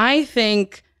 I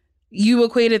think you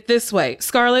equate it this way.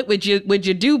 Scarlett, would you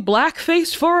do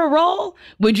blackface for a role?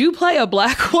 Would you play a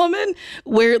Black woman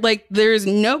where like there's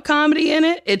no comedy in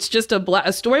it? It's just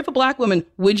a story of a Black woman.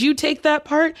 Would you take that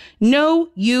part? No,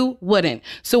 you wouldn't.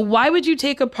 So why would you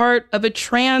take a part of a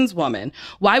trans woman?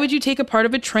 Why would you take a part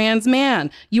of a trans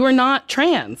man? You are not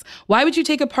trans. Why would you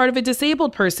take a part of a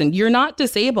disabled person? You're not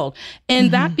disabled.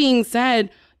 And that being said,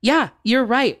 yeah, you're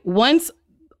right.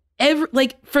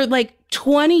 For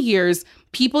 20 years,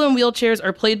 people in wheelchairs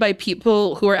are played by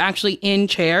people who are actually in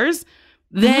chairs.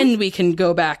 Then we can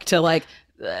go back to like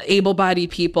able-bodied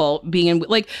people being in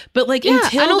until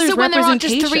and also there's when there aren't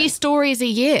just representation. 3 stories a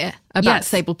year about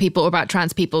disabled people or about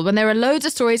trans people, when there are loads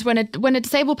of stories when a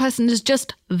disabled person is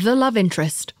just the love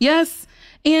interest. Yes.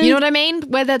 And you know what I mean?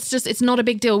 Where that's just, it's not a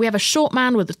big deal. We have a short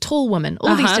man with a tall woman,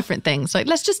 all these different things. Like,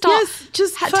 let's just start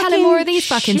telling more of these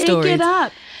fucking stories. Shake it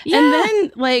up. Yeah. And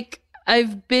then like,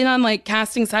 I've been on like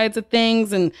casting sides of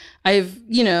things, and I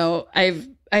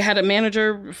had a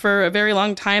manager for a very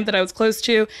long time that I was close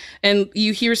to, and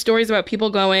you hear stories about people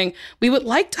going, we would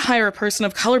like to hire a person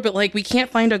of color, but like we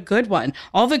can't find a good one.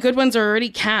 All the good ones are already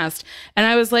cast. And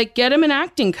I was like, get them an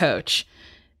acting coach.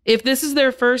 If this is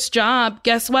their first job,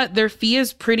 guess what? Their fee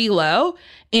is pretty low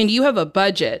and you have a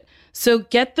budget. So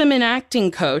get them an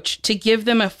acting coach to give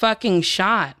them a fucking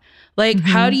shot. Like,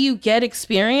 how do you get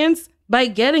experience? By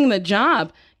getting the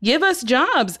job. Give us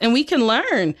jobs and we can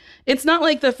learn. It's not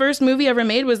like the first movie ever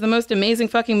made was the most amazing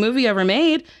fucking movie ever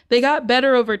made. They got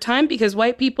better over time because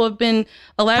white people have been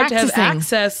allowed to have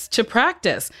access to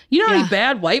practice. You know how many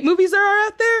bad white movies there are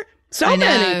out there? So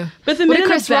many. But the minute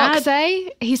Chris Rock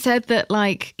say? He said that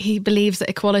like he believes that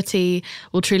equality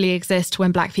will truly exist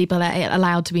when Black people are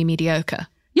allowed to be mediocre.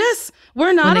 Yes,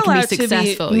 we're not allowed to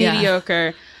be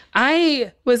mediocre.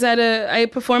 I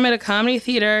perform at a comedy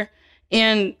theater.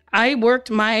 And I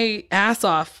worked my ass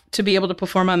off to be able to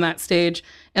perform on that stage.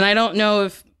 And I don't know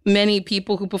if many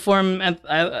people who perform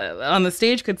on the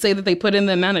stage could say that they put in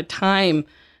the amount of time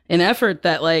and effort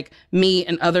that like me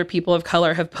and other people of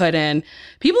color have put in.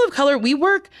 People of color, we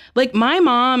work, like my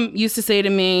mom used to say to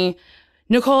me,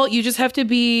 Nicole, you just have to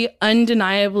be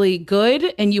undeniably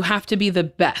good and you have to be the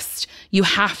best. You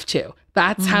have to.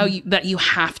 That's how you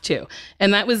have to.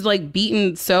 And that was like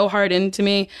beaten so hard into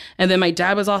me. And then my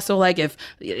dad was also like, if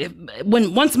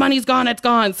once money's gone, it's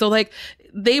gone. So like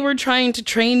they were trying to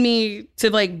train me to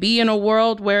like be in a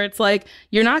world where it's like,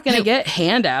 you're not going to get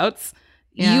handouts.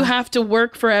 Yeah. You have to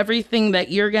work for everything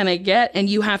that you're going to get, and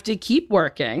you have to keep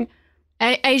working.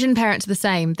 Asian parents are the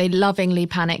same. They lovingly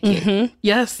panic you. Mm-hmm.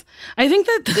 Yes. I think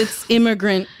that it's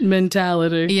immigrant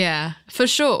mentality. Yeah, for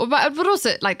sure. But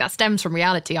also, like, that stems from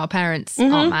reality. Our parents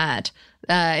aren't mad.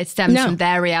 It stems from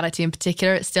their reality in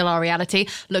particular. It's still our reality.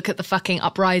 Look at the fucking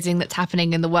uprising that's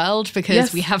happening in the world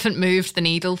because we haven't moved the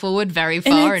needle forward very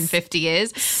far in 50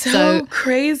 years. So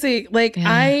crazy. Like,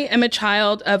 I am a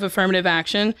child of affirmative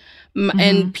action,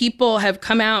 and people have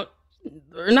come out,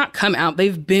 or not come out,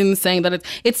 they've been saying that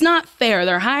it's not fair.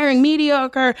 They're hiring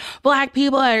mediocre Black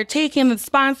people that are taking the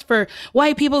spots for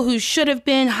white people who should have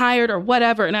been hired or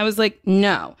whatever. And I was like,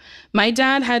 no. My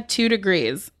dad had 2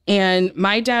 degrees, and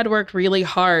my dad worked really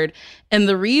hard. And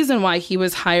the reason why he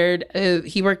was hired,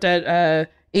 he worked at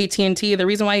AT&T. The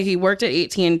reason why he worked at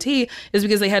AT&T is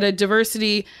because they had a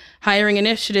diversity hiring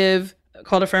initiative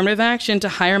called Affirmative Action to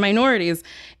hire minorities.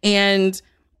 And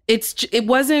it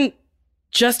wasn't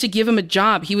just to give him a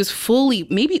job. He was fully,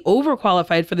 maybe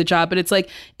overqualified for the job, but it's like,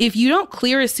 if you don't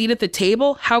clear a seat at the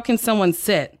table, how can someone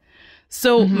sit?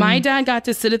 So my dad got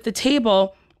to sit at the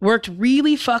table, worked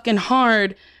really fucking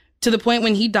hard, to the point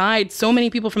when he died, so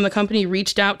many people from the company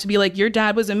reached out to be like, your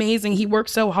dad was amazing. He worked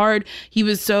so hard. He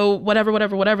was so whatever,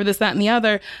 this, that, and the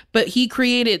other. But he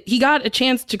got a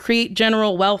chance to create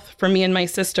general wealth for me and my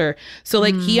sister. So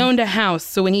like he owned a house.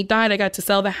 So when he died, I got to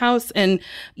sell the house, and,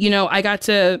 I got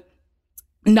to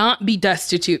not be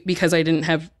destitute because I didn't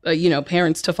have,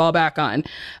 parents to fall back on.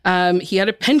 He had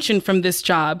a pension from this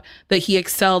job that he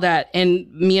excelled at, and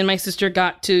me and my sister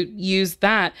got to use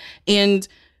that. And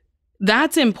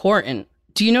that's important.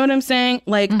 Do you know what I'm saying?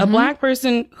 Like a Black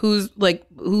person who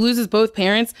loses both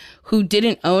parents, who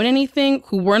didn't own anything,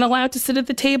 who weren't allowed to sit at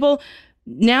the table,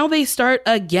 now they start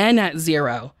again at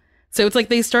 0. So it's like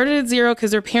they started at 0 because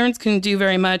their parents couldn't do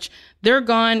very much. They're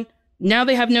gone. Now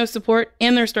they have no support,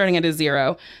 and they're starting at a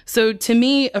 0. So to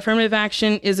me, affirmative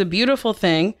action is a beautiful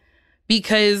thing,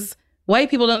 because white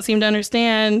people don't seem to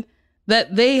understand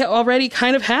that they already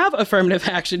kind of have affirmative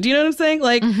action. Do you know what I'm saying?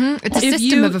 Like, it's a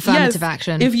system of affirmative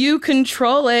action. If you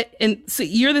control it, and so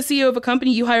you're the CEO of a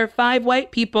company, you hire 5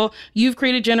 white people, you've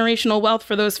created generational wealth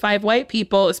for those 5 white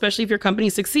people, especially if your company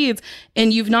succeeds,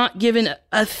 and you've not given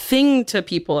a thing to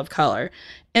people of color.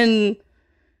 And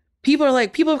people are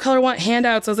like, people of color want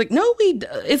handouts. I was like, no,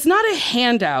 it's not a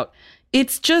handout.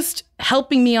 It's just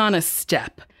helping me on a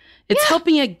step. It's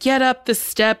helping you get up the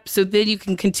step so that you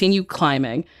can continue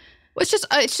climbing. Well,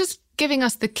 it's just giving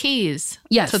us the keys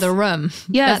to the room.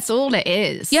 Yes. That's all it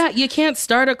is. Yeah, you can't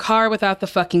start a car without the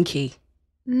fucking key.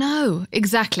 No,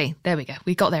 exactly. There we go.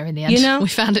 We got there in the end. We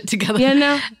found it together.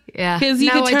 Yeah. Because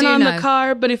you can turn on the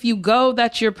car, but if you go,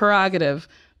 that's your prerogative.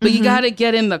 But you got to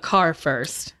get in the car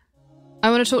first.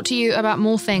 I want to talk to you about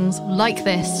more things like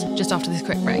this just after this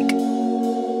quick break.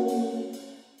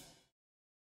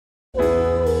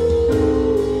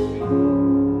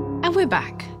 And we're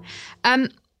back.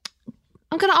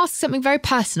 I'm going to ask something very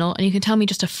personal, and you can tell me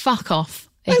just to fuck off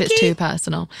if it's too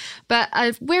personal. But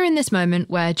we're in this moment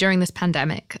where, during this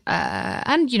pandemic,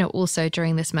 and, also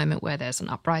during this moment where there's an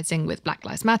uprising with Black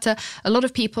Lives Matter, a lot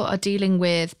of people are dealing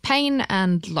with pain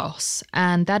and loss.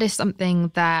 And that is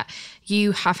something that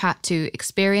you have had to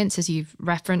experience, as you've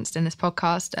referenced in this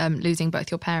podcast, losing both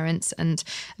your parents and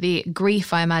the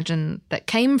grief, I imagine, that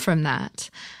came from that.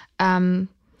 Do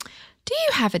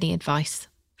you have any advice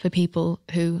for people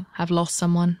who have lost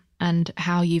someone, and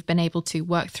how you've been able to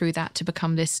work through that to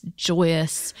become this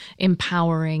joyous,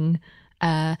 empowering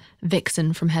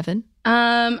vixen from heaven?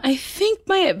 I think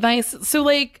my advice, so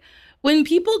like when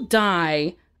people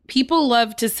die, people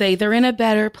love to say they're in a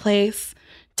better place.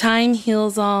 Time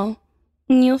heals all,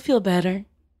 and you'll feel better.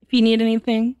 If you need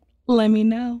anything, let me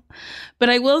know. But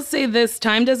I will say this,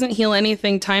 time doesn't heal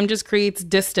anything. Time just creates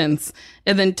distance.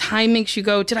 And then time makes you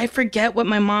go, did I forget what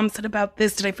my mom said about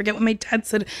this? Did I forget what my dad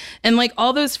said? And like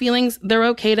all those feelings, they're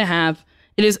okay to have.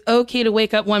 It is okay to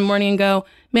wake up one morning and go,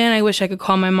 man, I wish I could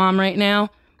call my mom right now.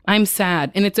 I'm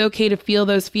sad. And it's okay to feel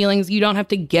those feelings. You don't have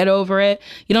to get over it.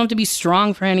 You don't have to be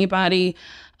strong for anybody.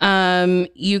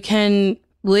 You can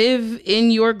live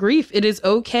in your grief. It is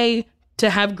okay to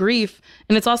have grief.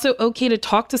 And it's also okay to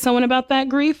talk to someone about that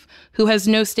grief who has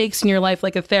no stakes in your life,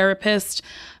 like a therapist.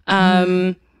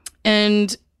 And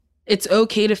it's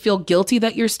okay to feel guilty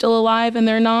that you're still alive and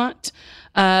they're not.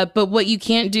 But what you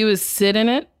can't do is sit in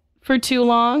it for too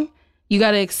long. You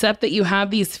got to accept that you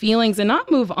have these feelings and not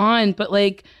move on, but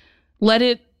like let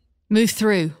it move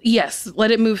through. Yes,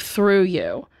 let it move through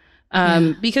you.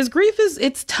 Because grief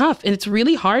it's tough and it's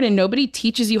really hard and nobody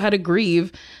teaches you how to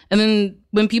grieve. And then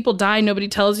when people die, nobody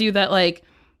tells you that like,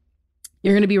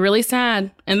 you're going to be really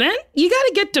sad. And then you got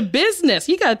to get to business.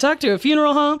 You got to talk to a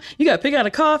funeral home. You got to pick out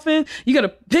a coffin. You got to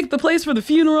pick the place for the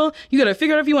funeral. You got to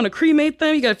figure out if you want to cremate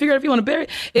them. You got to figure out if you want to bury.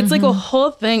 It's like a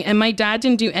whole thing. And my dad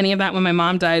didn't do any of that when my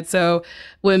mom died. So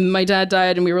when my dad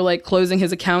died and we were like closing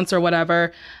his accounts or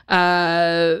whatever,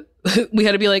 we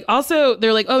had to be like, also,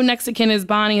 they're like, oh, next of kin is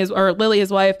Bonnie, or Lily,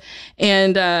 his wife.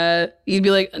 And you'd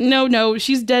be like, no,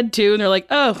 she's dead too. And they're like,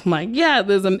 oh my, yeah,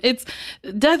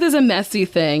 death is a messy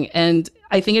thing. And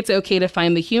I think it's okay to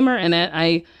find the humor in it.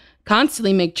 I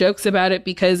constantly make jokes about it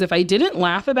because if I didn't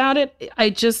laugh about it, I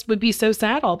just would be so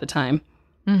sad all the time.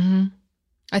 Mm-hmm.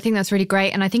 I think that's really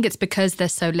great. And I think it's because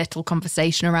there's so little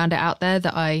conversation around it out there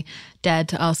that I dared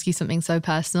to ask you something so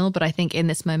personal. But I think in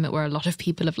this moment where a lot of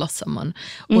people have lost someone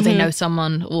or they know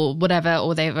someone or whatever,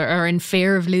 or they are in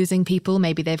fear of losing people,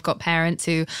 maybe they've got parents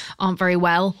who aren't very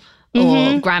well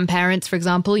or grandparents, for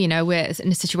example, you know, we're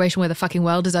in a situation where the fucking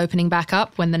world is opening back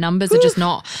up when the numbers are just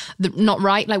not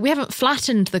right. Like we haven't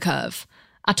flattened the curve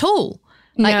at all.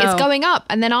 Like it's going up.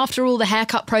 And then after all the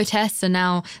haircut protests and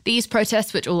now these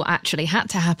protests, which all actually had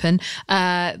to happen,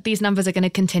 these numbers are going to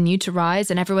continue to rise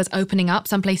and everyone's opening up.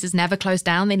 Some places never closed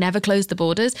down. They never closed the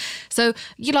borders. So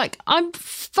you're like, I'm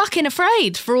fucking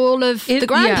afraid for all of the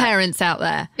grandparents out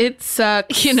there. It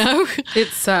sucks. You know? It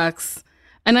sucks.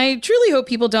 And I truly hope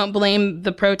people don't blame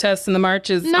the protests and the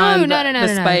marches on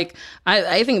the spike.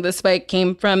 I think the spike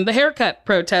came from the haircut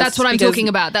protests. That's what I'm talking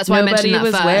about. That's why I mentioned that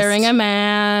first. Nobody was wearing a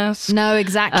mask. No,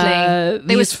 exactly.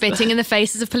 They were spitting in the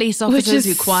faces of police officers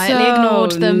who quietly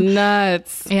ignored them.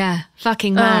 Nuts. Yeah,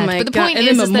 fucking mad. Oh my but the God. point and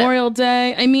is Memorial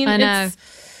Day. I mean, I know.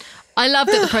 I love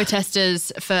that the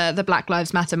protesters for the Black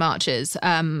Lives Matter marches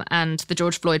and the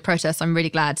George Floyd protests, I'm really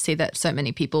glad to see that so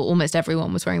many people, almost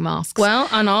everyone, was wearing masks. Well,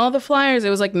 on all the flyers, it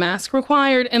was like mask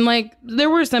required. And like there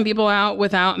were some people out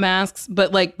without masks,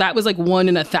 but like that was like 1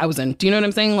 in 1,000. Do you know what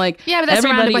I'm saying? Like, yeah, but they're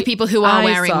surrounded by people who are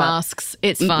wearing masks.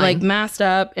 It's fine. Like masked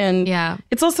up. And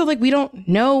it's also like we don't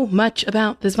know much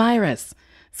about this virus.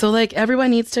 So like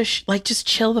everyone needs to just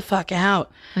chill the fuck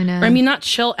out. I know. Or, I mean, not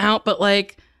chill out, but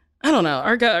like, I don't know.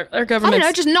 Our government. I don't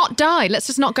know. Just not die. Let's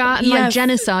just not go out and like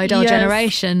genocide our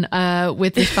generation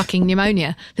with this fucking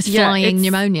pneumonia, this flying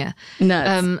pneumonia.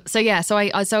 Nuts.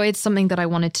 So it's something that I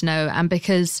wanted to know, and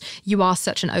because you are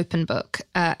such an open book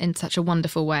in such a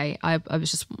wonderful way, I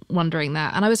was just wondering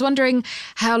that, and I was wondering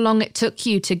how long it took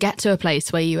you to get to a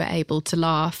place where you were able to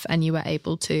laugh and you were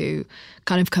able to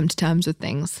kind of come to terms with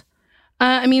things.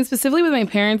 I mean, specifically with my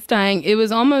parents dying, it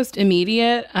was almost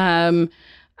immediate.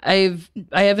 I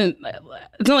haven't,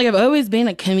 it's not like I've always been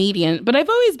a comedian, but I've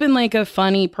always been like a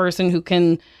funny person who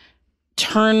can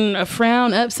turn a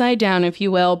frown upside down, if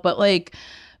you will. But like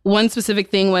one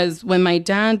specific thing was when my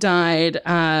dad died,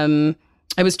 I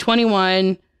was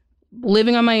 21,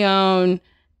 living on my own,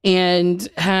 and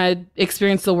had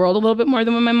experienced the world a little bit more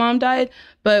than when my mom died.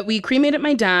 But we cremated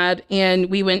my dad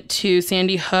and we went to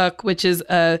Sandy Hook, which is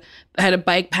had a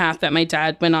bike path that my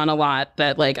dad went on a lot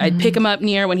that like I'd pick him up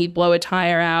near when he'd blow a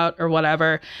tire out or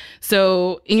whatever.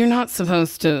 So, and you're not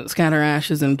supposed to scatter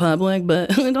ashes in public,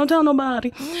 but don't tell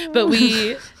nobody. But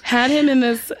we had him in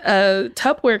this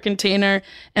Tupperware container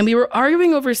and we were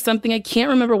arguing over something. I can't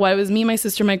remember what. It was me, my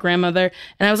sister, my grandmother.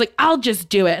 And I was like, I'll just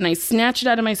do it. And I snatched it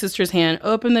out of my sister's hand,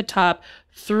 opened the top,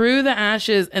 threw the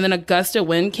ashes, and then a gust of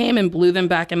wind came and blew them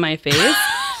back in my face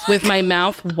with my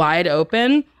mouth wide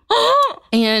open.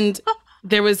 And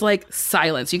there was like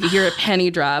silence. You could hear a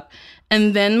penny drop.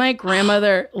 And then my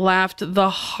grandmother laughed the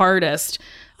hardest.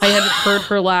 I hadn't heard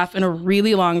her laugh in a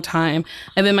really long time.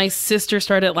 And then my sister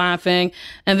started laughing.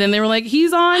 And then they were like,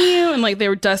 he's on you. And like they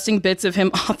were dusting bits of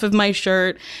him off of my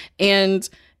shirt. And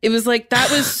it was like,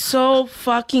 that was so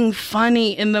fucking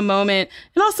funny in the moment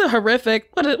and also horrific.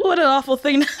 What an awful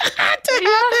thing to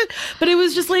happen. But it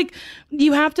was just like,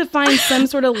 you have to find some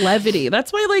sort of levity.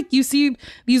 That's why like you see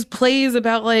these plays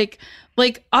about like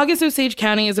August Osage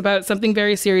County is about something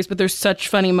very serious, but there's such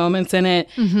funny moments in it.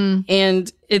 Mm-hmm.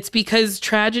 And it's because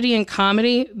tragedy and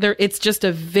comedy, it's just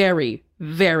a very,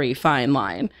 very fine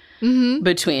line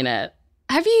between it.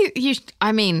 Have you,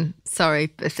 I mean,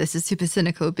 sorry if this is super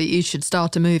cynical, but you should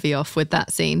start a movie off with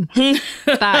that scene.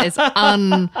 That is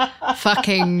unfucking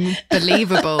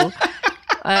believable.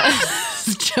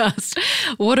 Just,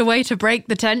 what a way to break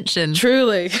the tension.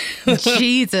 Truly.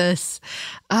 Jesus.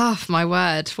 Oh, my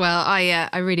word. Well, I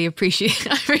really appreciate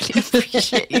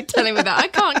you telling me that. I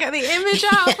can't get the image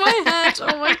out of my head.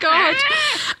 Oh, my God.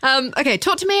 Okay,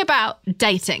 talk to me about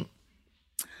dating.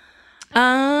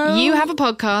 You have a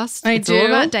podcast. It's all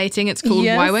about dating. It's called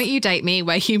Why Won't You Date Me,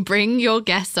 where you bring your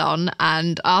guests on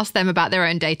and ask them about their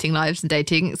own dating lives and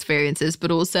dating experiences,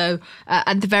 but also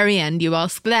at the very end, you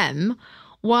ask them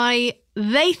why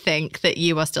they think that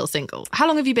you are still single. How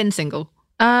long have you been single?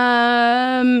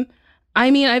 I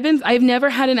mean, I've never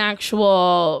had an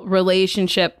actual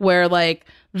relationship where like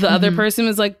the other person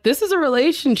was like, this is a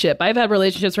relationship. I've had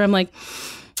relationships where I'm like,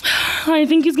 I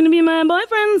think he's going to be my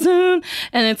boyfriend soon.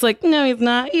 And it's like, no, he's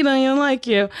not. He don't even like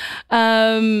you.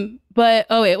 But,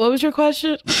 oh, wait, what was your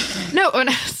question? No, I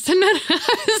don't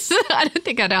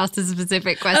think I'd asked a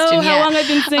specific question. Oh, how long I've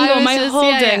been single? My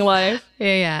whole dang life.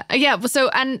 Yeah. So,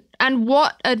 and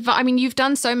what advice? I mean, you've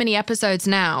done so many episodes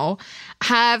now.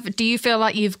 Do you feel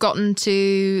like you've gotten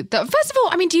to first of all,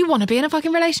 I mean, do you want to be in a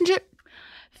fucking relationship?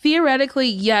 Theoretically,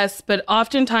 yes, but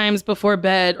oftentimes before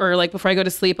bed or like before I go to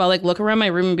sleep, I'll like look around my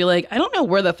room and be like, I don't know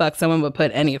where the fuck someone would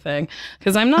put anything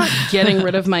because I'm not getting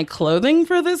rid of my clothing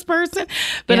for this person.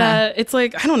 But it's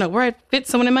like, I don't know where I'd fit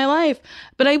someone in my life.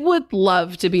 But I would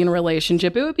love to be in a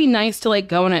relationship. It would be nice to like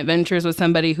go on adventures with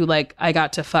somebody who like I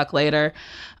got to fuck later.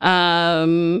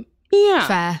 Yeah.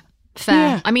 Fair.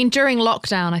 Yeah. I mean, during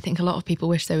lockdown, I think a lot of people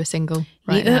wish they were single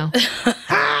right now.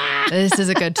 This is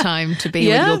a good time to be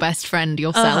with your best friend,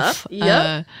 yourself.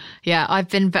 Yep. I've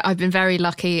been very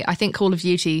lucky. I think Call of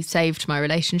Duty saved my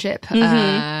relationship.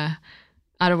 I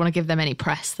don't want to give them any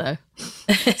press though,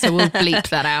 so we'll bleep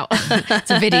that out.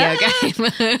 It's a video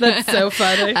game. That's so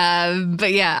funny.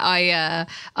 But yeah,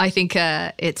 I think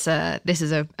this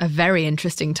is a very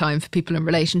interesting time for people in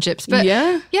relationships. But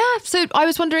yeah. So I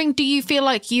was wondering, do you feel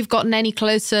like you've gotten any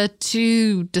closer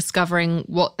to discovering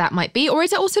what that might be, or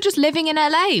is it also just living in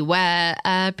LA where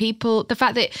the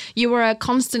fact that you were a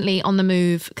constantly on the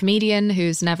move comedian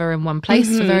who's never in one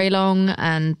place for very long,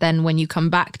 and then when you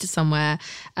come back to somewhere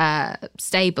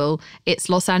stable, it's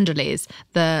Los Angeles,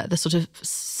 the sort of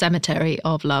cemetery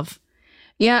of love.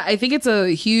 Yeah, I think it's a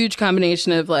huge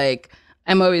combination of like,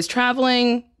 I'm always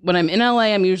traveling. When I'm in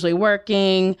LA, I'm usually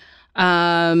working.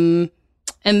 And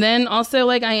then also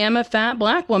like I am a fat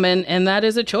Black woman and that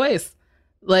is a choice.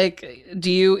 Like,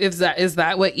 is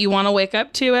that what you want to wake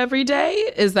up to every day?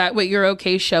 Is that what you're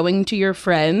okay showing to your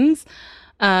friends?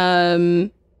 So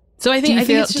I think,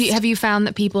 have you found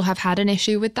that people have had an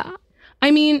issue with that?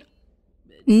 I mean,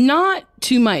 not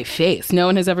to my face. No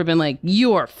one has ever been like,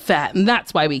 you're fat and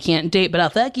that's why we can't date, but I'll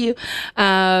fuck you.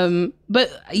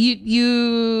 But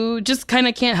you just kind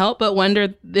of can't help but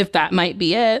wonder if that might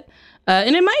be it.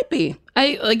 And it might be.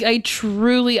 I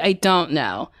truly don't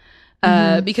know.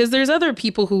 Because there's other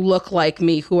people who look like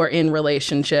me who are in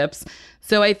relationships.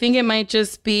 So I think it might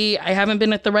just be I haven't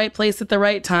been at the right place at the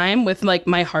right time with like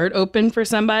my heart open for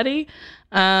somebody.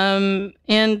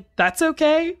 And that's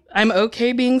okay. I'm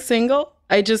okay being single.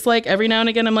 I just like every now and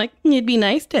again, I'm like, it'd be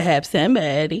nice to have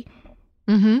somebody.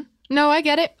 No, I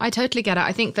get it. I totally get it.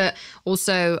 I think that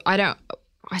also I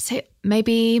say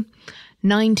maybe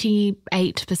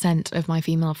 98% of my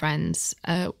female friends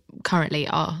currently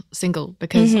are single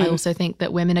because I also think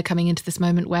that women are coming into this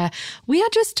moment where we are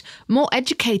just more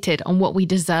educated on what we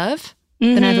deserve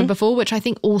than ever before, which I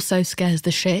think also scares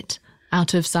the shit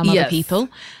out of some other people.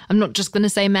 I'm not just going to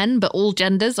say men, but all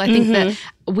genders. I think that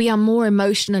we are more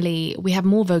we have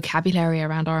more vocabulary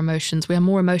around our emotions. We are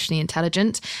more emotionally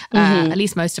intelligent. At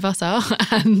least most of us are.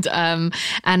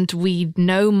 And we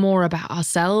know more about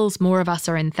ourselves. More of us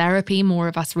are in therapy. More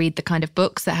of us read the kind of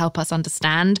books that help us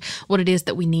understand what it is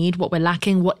that we need, what we're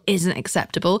lacking, what isn't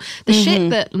acceptable. The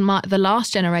shit that the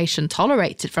last generation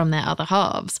tolerated from their other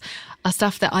halves are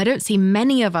stuff that I don't see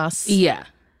many of us. Yeah.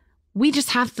 We just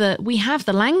have the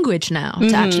language now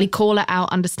to actually call it out,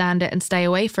 understand it, and stay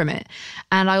away from it.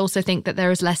 And I also think that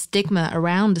there is less stigma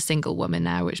around a single woman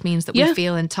now, which means that we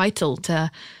feel entitled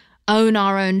to own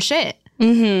our own shit.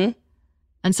 And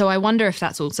so I wonder if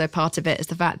that's also part of it, is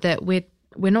the fact that we're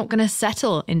not going to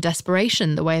settle in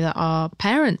desperation the way that our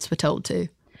parents were told to.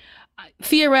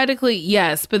 Theoretically,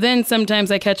 yes. But then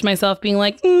sometimes I catch myself being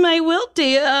like, I will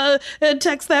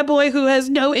text that boy who has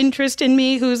no interest in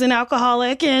me, who's an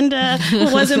alcoholic and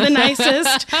wasn't the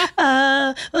nicest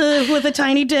with a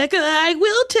tiny dick. I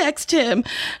will text him.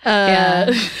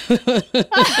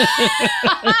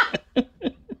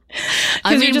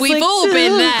 I mean, we've all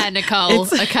been there, Nicole.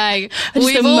 Okay.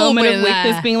 We've all been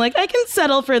there. Being like, I can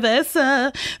settle for this.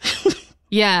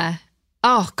 Yeah.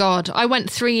 Oh, God. I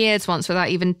went 3 years once without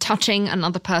even touching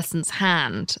another person's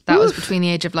hand. That was between the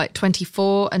age of like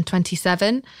 24 and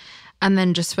 27. And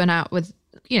then just went out with,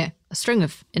 string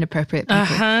of inappropriate people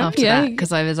after that,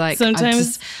 because I was like,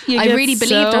 sometimes I really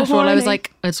believed after all. I was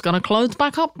like, it's going to close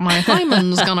back up. My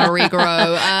hymen's going to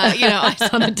regrow. I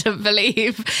started to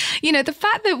believe, the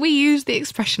fact that we use the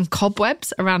expression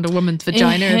cobwebs around a woman's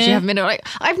vagina if you haven't been like,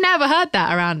 I've never heard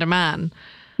that around a man.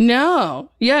 No.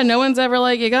 Yeah, no one's ever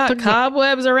like, you got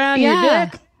cobwebs around your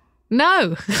dick.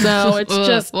 No, it's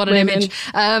just what an women.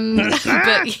 image.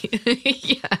 But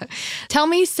yeah, tell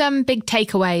me some big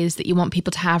takeaways that you want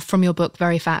people to have from your book,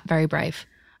 Very Fat, Very Brave.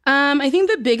 I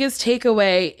think the biggest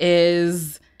takeaway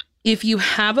is if you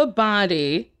have a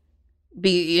body,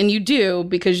 and you do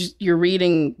because you're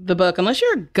reading the book, unless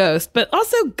you're a ghost, but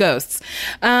also ghosts,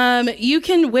 you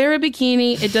can wear a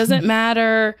bikini. It doesn't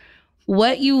matter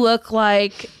what you look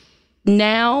like.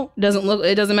 Now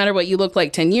it doesn't matter what you look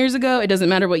like 10 years ago. It doesn't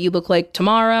matter what you look like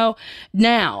tomorrow.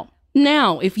 Now,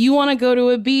 if you want to go to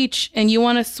a beach and you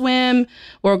want to swim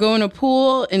or go in a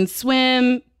pool and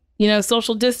swim,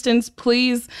 social distance,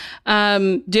 please,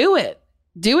 do it.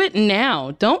 Do it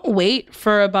now. Don't wait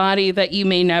for a body that you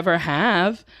may never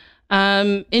have.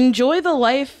 Enjoy the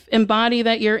life and body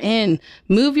that you're in.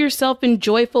 Move yourself in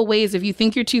joyful ways. If you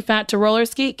think you're too fat to roller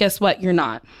skate, guess what? You're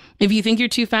not. If you think you're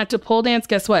too fat to pole dance,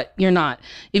 guess what? You're not.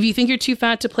 If you think you're too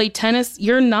fat to play tennis,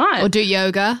 you're not. Or do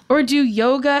yoga.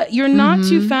 You're not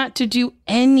too fat to do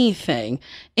anything.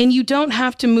 And you don't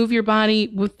have to move your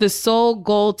body with the sole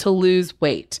goal to lose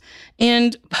weight.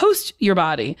 And post your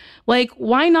body. Like,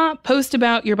 why not post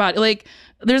about your body? Like,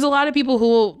 there's a lot of people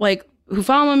who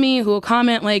follow me, who will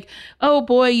comment like, oh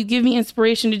boy, you give me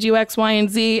inspiration to do X, Y, and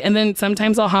Z. And then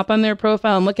sometimes I'll hop on their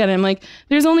profile and look at it. I'm like,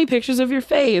 there's only pictures of your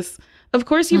face. Of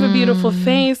course you have a beautiful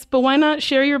face, but why not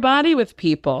share your body with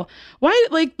people?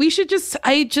 I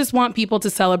just want people to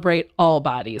celebrate all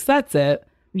bodies. That's it.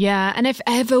 Yeah, and if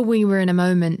ever we were in a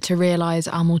moment to realize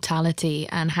our mortality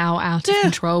and how out of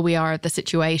control we are of the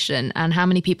situation, and how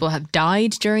many people have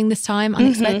died during this time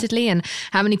unexpectedly, and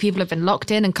how many people have been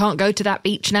locked in and can't go to that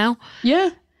beach now. Yeah.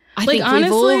 I think honestly,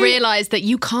 we've all realized that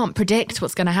you can't predict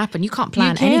what's going to happen. You can't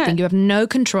plan anything. You have no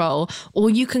control. All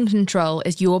you can control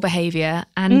is your behavior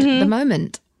and the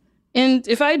moment. And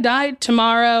if I died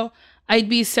tomorrow, I'd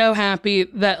be so happy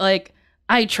that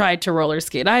I tried to roller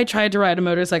skate. I tried to ride a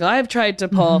motorcycle. I've tried to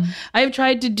pull. I've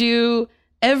tried to do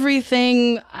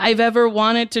everything I've ever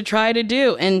wanted to try to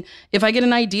do. And if I get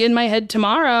an idea in my head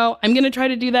tomorrow, I'm going to try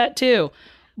to do that too.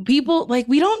 People,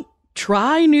 we don't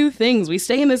try new things. We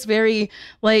stay in this very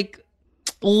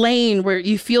lane where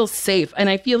you feel safe. And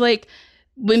I feel like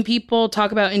when people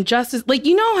talk about injustice,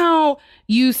 how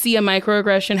you see a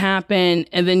microaggression happen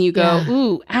and then you go,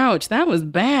 ooh, ouch, that was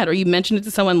bad. Or you mention it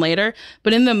to someone later.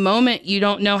 But in the moment, you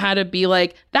don't know how to be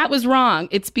like, that was wrong.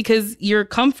 It's because you're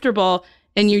comfortable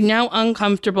and you're now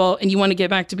uncomfortable and you want to get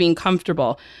back to being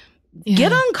comfortable. Yeah.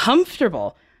 Get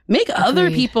uncomfortable. Make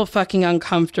other people fucking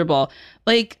uncomfortable.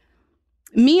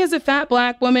 Me as a fat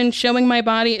Black woman showing my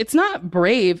body, it's not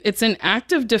brave. It's an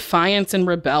act of defiance and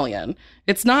rebellion.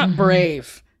 It's not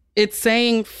brave. It's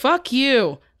saying, fuck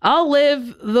you. I'll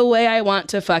live the way I want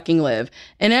to fucking live.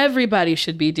 And everybody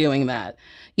should be doing that.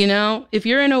 If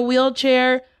you're in a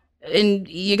wheelchair and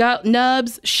you got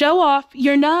nubs, show off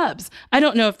your nubs. I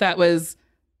don't know if that was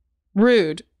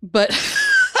rude, but...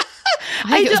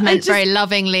 I think it was meant very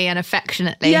lovingly and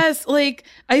affectionately. Yes,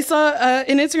 I saw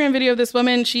an Instagram video of this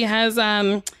woman. She has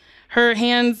her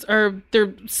hands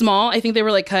they're small. I think they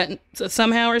were cut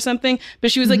somehow or something.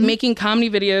 But she was making comedy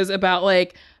videos about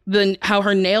how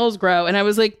her nails grow, and I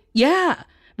was like, yeah,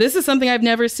 this is something I've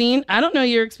never seen. I don't know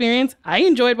your experience. I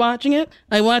enjoyed watching it.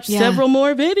 I watched several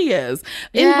more videos.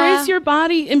 Yeah. Embrace your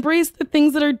body. Embrace the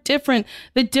things that are different.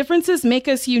 The differences make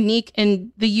us unique,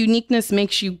 and the uniqueness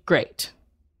makes you great.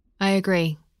 I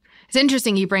agree. It's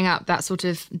interesting you bring up that sort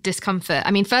of discomfort.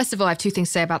 I mean, first of all, I have two things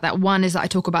to say about that. One is that I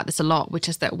talk about this a lot, which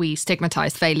is that we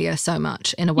stigmatize failure so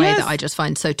much in a way that I just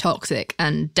find so toxic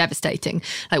and devastating.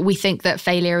 We think that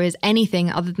failure is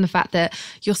anything other than the fact that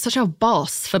you're such a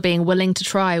boss for being willing to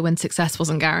try when success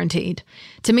wasn't guaranteed.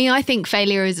 To me, I think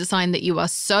failure is a sign that you are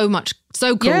so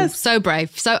cool, so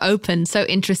brave, so open, so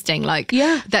interesting.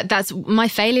 That's my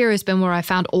failure has been where I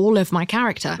found all of my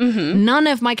character. None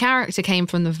of my character came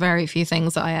from the very few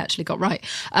things that I actually got right.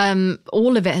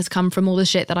 All of it has come from all the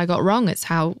shit that I got wrong. It's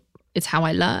how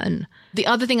I learn. The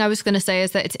other thing I was going to say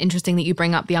is that it's interesting that you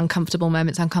bring up the uncomfortable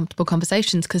moments, uncomfortable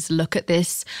conversations, because look at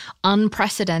this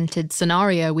unprecedented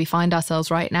scenario we find ourselves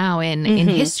right now in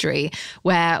history,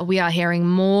 where we are hearing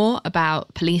more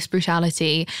about police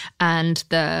brutality and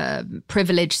the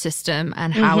privilege system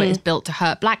and how it is built to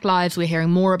hurt Black lives. We're hearing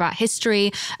more about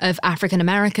history of African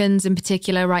Americans in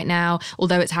particular right now,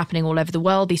 although it's happening all over the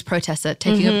world. These protests are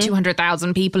taking up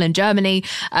 200,000 people in Germany.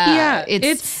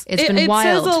 It's been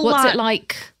wild. What's it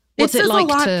like? What's it like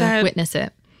to witness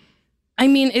it? I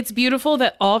mean, it's beautiful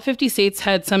that all 50 states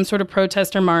had some sort of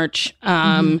protest or march.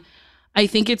 I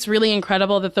think it's really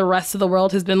incredible that the rest of the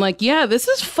world has been like, yeah, this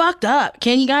is fucked up.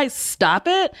 Can you guys stop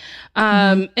it?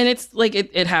 And it's like,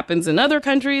 it happens in other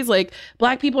countries. Like,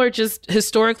 Black people are just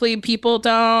historically, people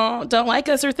don't like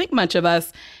us or think much of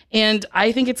us. And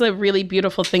I think it's a really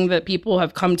beautiful thing that people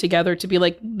have come together to be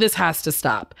like, this has to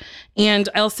stop. And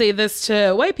I'll say this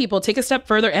to white people, take a step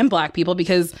further, and Black people,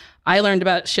 because I learned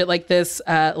about shit like this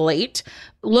late.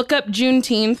 Look up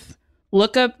Juneteenth.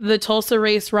 Look up the Tulsa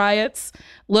race riots.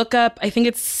 Look up, I think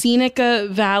it's Seneca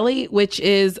Valley, which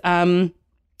is, it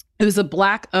was a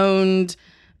Black-owned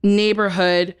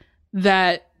neighborhood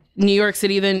that New York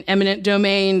City then eminent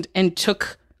domained and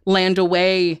took land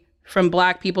away from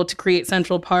Black people to create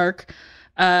Central Park.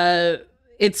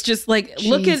 It's just like,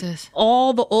 look at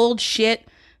all the old shit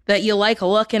that you like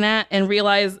looking at and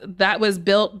realize that was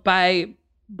built by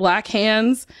Black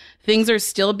hands. Things are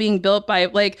still being built by,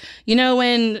 like, you know,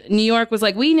 when New York was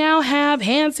like, we now have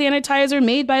hand sanitizer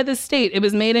made by the state. It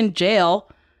was made in jail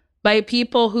by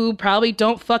people who probably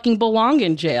don't fucking belong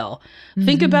in jail.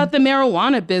 Think about the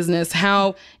marijuana business,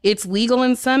 how it's legal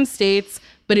in some states,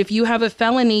 but if you have a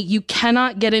felony, you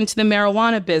cannot get into the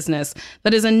marijuana business.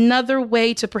 That is another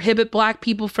way to prohibit Black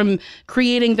people from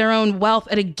creating their own wealth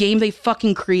at a game they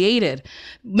fucking created.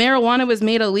 Marijuana was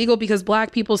made illegal because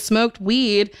Black people smoked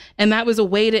weed, and that was a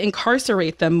way to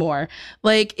incarcerate them more.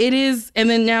 Like, it is, and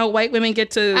then now white women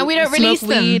get to and we don't release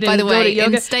them, by the way,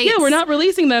 in states. Yeah, we're not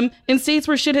releasing them in states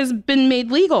where shit has been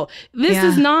made legal. This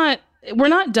is not, we're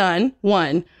not done,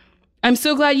 one. I'm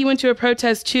so glad you went to a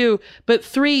protest too. But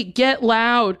 3, get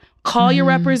loud, call your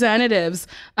representatives,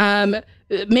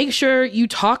 make sure you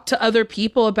talk to other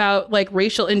people about like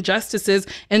racial injustices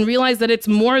and realize that it's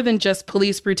more than just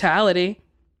police brutality.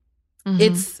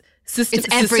 It's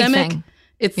systemic. Everything.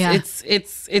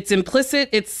 It's implicit.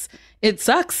 It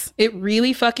sucks. It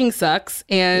really fucking sucks.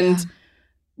 And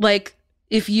like,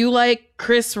 if you like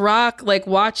Chris Rock, like,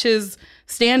 watch his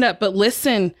stand up, but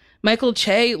listen, Michael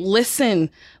Che,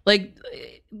 listen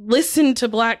to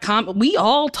Black we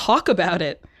all talk about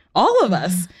it. All of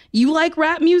us. You like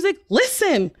rap music?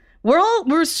 Listen.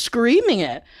 We're screaming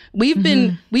it. We've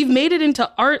made it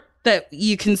into art that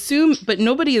you consume, but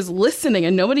nobody is listening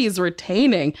and nobody is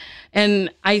retaining.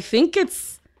 And I think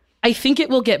it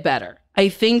will get better. I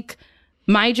think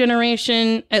my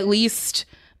generation, at least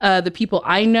the people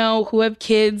I know who have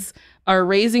kids,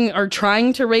 are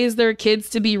trying to raise their kids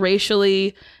to be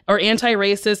racially or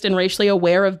anti-racist and racially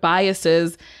aware of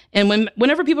biases. And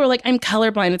whenever people are like, I'm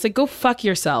colorblind, it's like, go fuck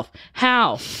yourself.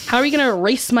 How are you going to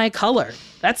erase my color?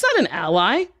 That's not an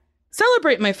ally.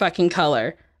 Celebrate my fucking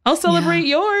color. I'll celebrate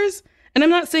yours. And I'm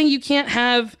not saying you can't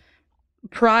have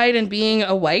pride in being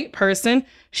a white person.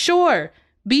 Sure,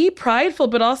 be prideful,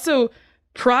 but also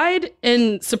pride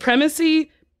and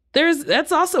supremacy,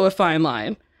 that's also a fine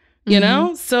line. You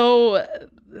know? So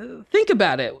think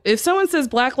about it. If someone says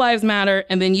Black Lives Matter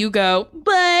and then you go,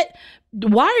 but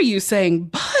why are you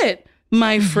saying but,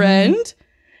 my friend?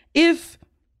 If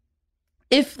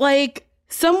like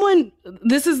someone,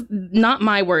 this is not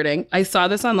my wording, I saw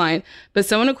this online, but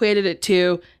someone equated it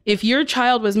to, if your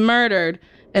child was murdered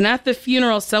and at the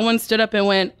funeral someone stood up and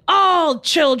went, all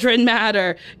children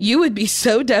matter, you would be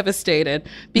so devastated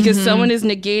because someone is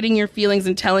negating your feelings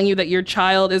and telling you that your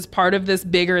child is part of this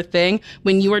bigger thing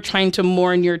when you are trying to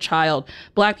mourn your child.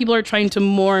 Black people are trying to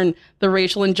mourn the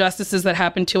racial injustices that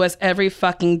happen to us every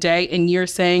fucking day, and you're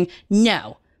saying,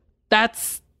 no,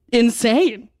 that's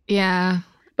insane. Yeah.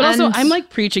 But also, I'm like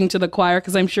preaching to the choir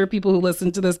because I'm sure people who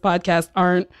listen to this podcast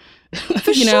aren't,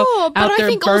 out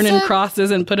there burning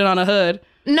crosses and put it on a hood.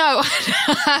 No.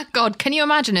 God, can you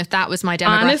imagine if that was my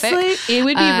demographic? Honestly, it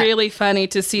would be really funny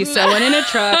to see someone in a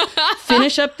truck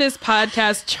finish up this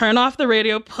podcast, turn off the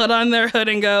radio, put on their hood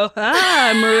and go,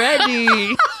 I'm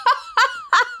ready.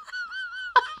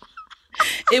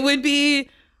 It would be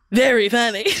very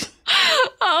funny.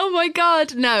 Oh my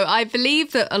God. No, I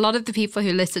believe that a lot of the people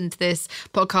who listen to this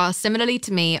podcast, similarly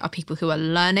to me, are people who are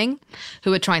learning,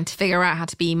 who are trying to figure out how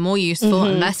to be more useful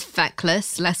and less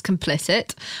feckless, less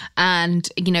complicit. And,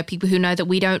 you know, people who know that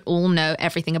we don't all know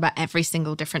everything about every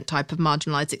single different type of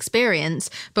marginalized experience.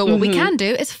 But what we can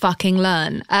do is fucking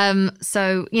learn.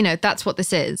 So, you know, that's what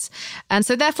this is. And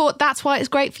so therefore, that's why it's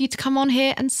great for you to come on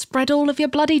here and spread all of your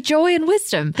bloody joy and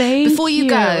wisdom. Before you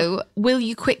go, will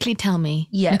you quickly tell me,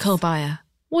 Nicole Byer,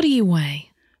 what do you weigh?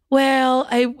 Well,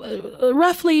 I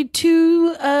roughly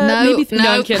two, maybe. No,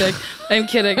 I'm kidding. I'm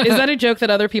kidding. Is that a joke that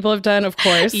other people have done? Of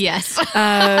course. Yes.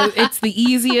 It's the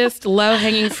easiest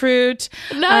low-hanging fruit.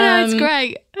 No, it's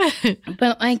great.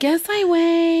 But I guess I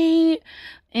weigh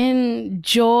in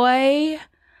joy,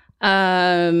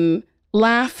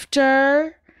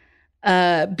 laughter,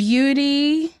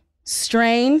 beauty,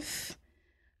 strength.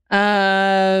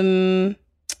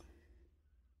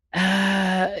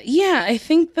 I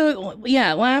think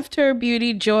laughter,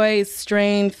 beauty, joy,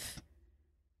 strength.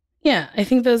 Yeah, I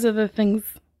think those are the things.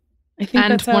 I think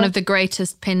and that's one of the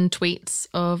greatest pinned tweets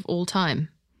of all time.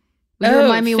 Will you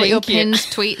remind me what your pinned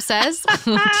tweet says?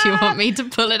 Do you want me to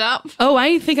pull it up? Oh,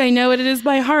 I think I know what it is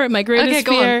by heart. My greatest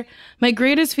fear. My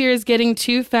greatest fear is getting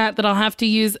too fat that I'll have to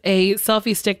use a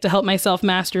selfie stick to help myself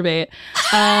masturbate.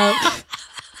 And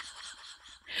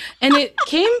it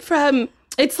came from.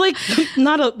 It's like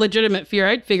not a legitimate fear.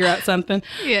 I'd figure out something.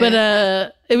 Yeah.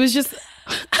 But it was just,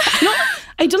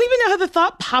 I don't even know how the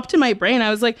thought popped in my brain.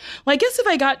 I was like, well, I guess if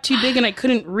I got too big and I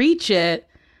couldn't reach it,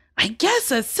 I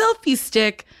guess a selfie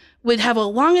stick would have a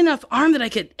long enough arm that I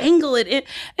could angle it in.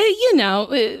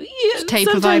 Tape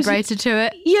a vibrator to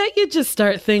it. Yeah, you just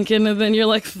start thinking and then you're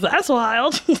like, that's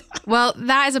wild. Well,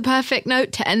 that is a perfect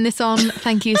note to end this on.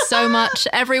 Thank you so much,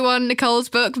 everyone. Nicole's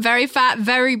book, Very Fat,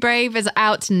 Very Brave, is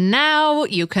out now.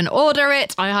 You can order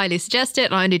it. I highly suggest it.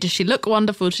 Not only does she look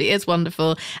wonderful, she is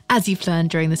wonderful, as you've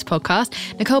learned during this podcast.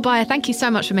 Nicole Byer, thank you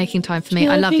so much for making time for me.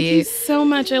 I love you. Thank you so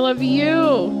much. I love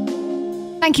you.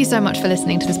 Thank you so much for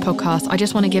listening to this podcast. I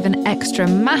just want to give an extra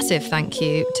massive thank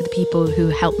you to the people who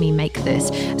helped me make this.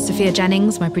 Sophia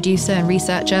Jennings, my producer and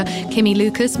researcher, Kimmy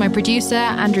Lucas, my producer,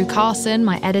 Andrew Carson,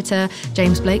 my editor,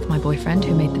 James Blake, my boyfriend,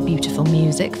 who made the beautiful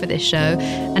music for this show.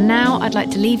 And now I'd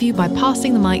like to leave you by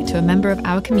passing the mic to a member of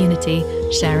our community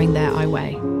sharing their I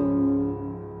Weigh.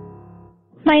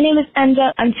 My name is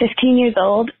Enza. I'm 15 years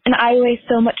old, and I weigh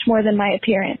so much more than my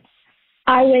appearance.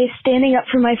 I weigh standing up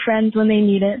for my friends when they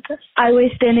need it. I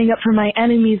weigh standing up for my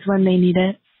enemies when they need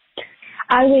it.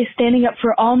 I weigh standing up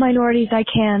for all minorities I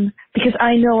can because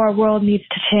I know our world needs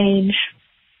to change.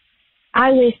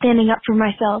 I weigh standing up for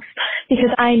myself because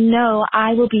I know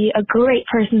I will be a great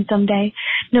person someday,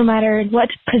 no matter what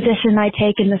position I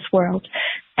take in this world.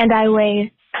 And I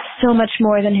weigh so much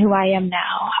more than who I am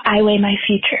now. I weigh my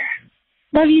future.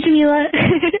 Love you, Jamila.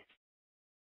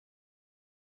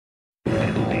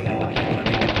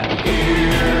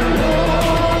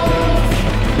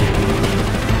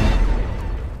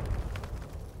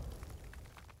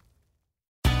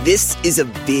 This is a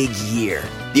big year.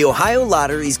 The Ohio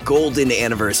Lottery's golden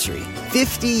anniversary.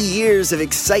 50 years of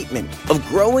excitement, of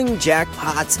growing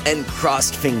jackpots and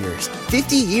crossed fingers.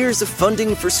 50 years of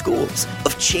funding for schools,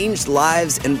 of changed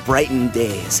lives and brightened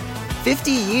days.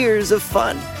 50 years of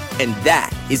fun, and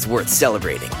that is worth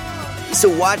celebrating.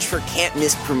 So watch for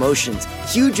can't-miss promotions,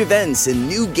 huge events, and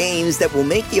new games that will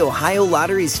make the Ohio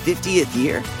Lottery's 50th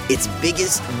year its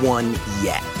biggest one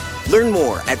yet. Learn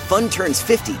more at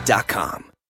funturns50.com.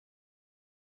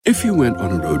 If you went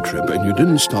on a road trip and you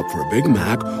didn't stop for a Big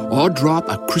Mac or drop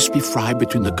a crispy fry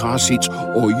between the car seats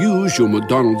or use your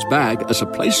McDonald's bag as a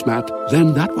placemat,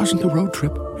 then that wasn't a road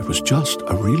trip. It was just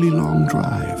a really long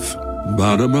drive.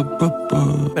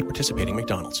 Ba-da-ba-ba-ba. At participating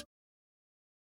McDonald's.